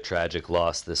another tragic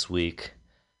loss this week.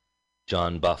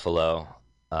 John Buffalo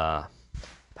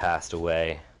passed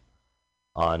away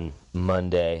on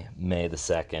Monday, May the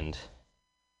 2nd,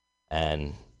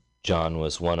 and John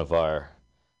was one of our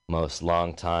most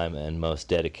longtime and most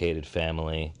dedicated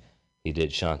family. He did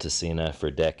Shantasina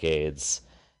for decades,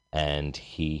 and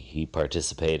he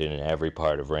participated in every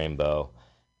part of Rainbow,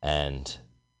 and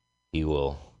he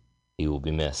will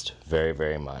be missed very,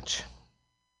 very much.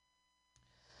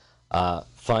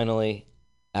 Finally,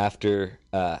 after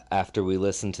we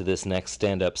listen to this next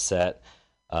stand-up set,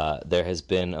 there has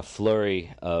been a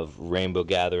flurry of Rainbow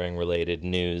Gathering related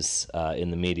news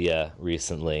in the media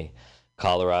recently.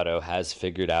 Colorado has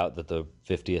figured out that the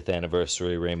 50th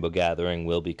anniversary Rainbow Gathering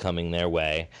will be coming their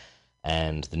way,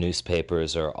 and the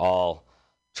newspapers are all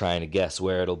trying to guess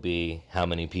where it'll be, how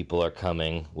many people are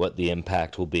coming, what the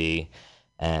impact will be,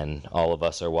 and all of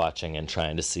us are watching and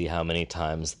trying to see how many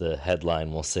times the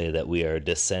headline will say that we are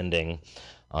descending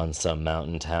on some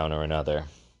mountain town or another.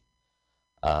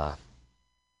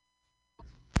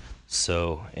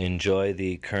 So enjoy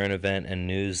the current event and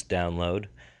news download,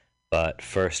 but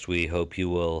first we hope you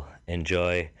will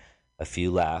enjoy a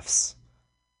few laughs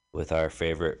with our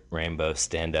favorite Rainbow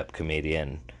stand-up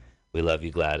comedian. We love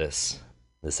you, Gladys.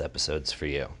 This episode's for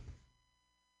you.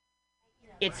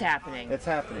 It's happening. It's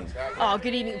happening. Oh,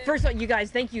 good evening. First of all, you guys,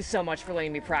 thank you so much for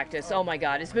letting me practice. Oh my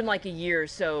God, it's been like a year,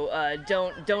 so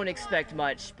don't expect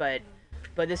much, but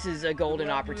this is a golden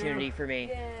opportunity for me,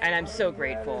 and I'm so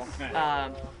grateful.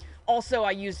 Also,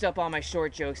 I used up all my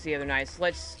short jokes the other night, so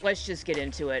let's just get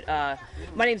into it.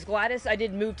 My name's Gladys. I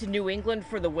did move to New England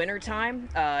for the winter time.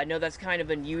 I know that's kind of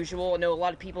unusual. I know a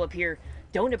lot of people up here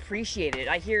don't appreciate it.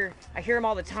 I hear them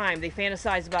all the time. They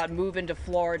fantasize about moving to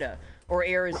Florida or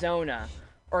Arizona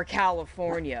or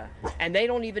California, and they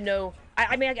don't even know.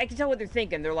 I mean, I can tell what they're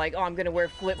thinking. They're like, oh, I'm gonna wear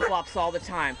flip-flops all the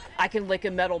time. I can lick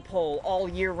a metal pole all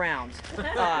year round.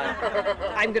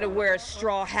 I'm gonna wear a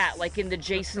straw hat like in the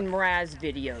Jason Mraz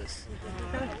videos.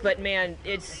 But man,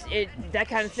 that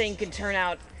kind of thing can turn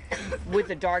out with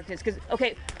the darkness. Because,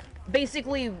 okay,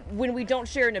 basically, when we don't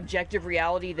share an objective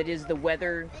reality that is the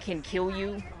weather can kill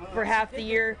you for half the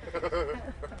year,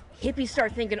 hippies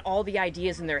start thinking all the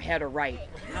ideas in their head are right.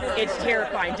 It's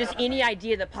terrifying. Just any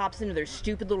idea that pops into their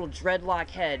stupid little dreadlock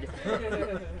head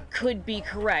could be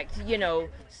correct. You know,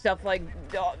 stuff like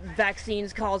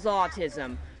vaccines cause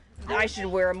autism. I should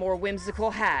wear a more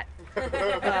whimsical hat.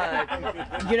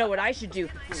 You know what I should do?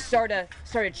 Start a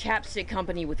chapstick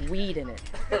company with weed in it.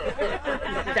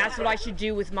 That's what I should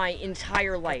do with my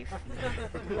entire life.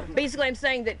 Basically, I'm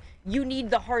saying that you need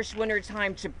the harsh winter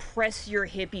time to press your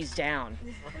hippies down.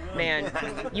 Man,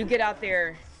 you get out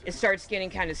there, it starts getting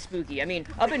kind of spooky. I mean,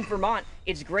 up in Vermont,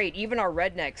 it's great. Even our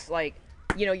rednecks, like,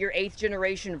 you know, your 8th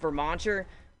generation Vermonter,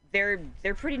 they're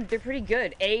pretty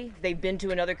good. A, they've been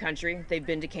to another country. They've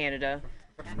been to Canada.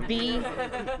 B,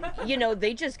 you know,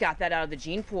 they just got that out of the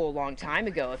gene pool a long time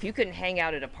ago. If you couldn't hang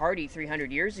out at a party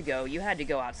 300 years ago, you had to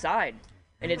go outside.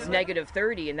 and it's negative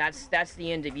 30, and that's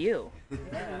the end of you.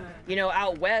 You know,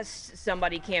 out west,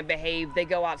 somebody can't behave, they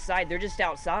go outside, they're just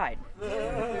outside.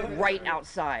 Right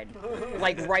outside.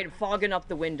 Like right, fogging up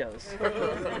the windows.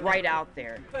 Right out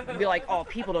there. Be like, oh,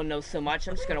 people don't know so much,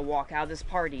 I'm just gonna walk out of this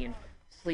party and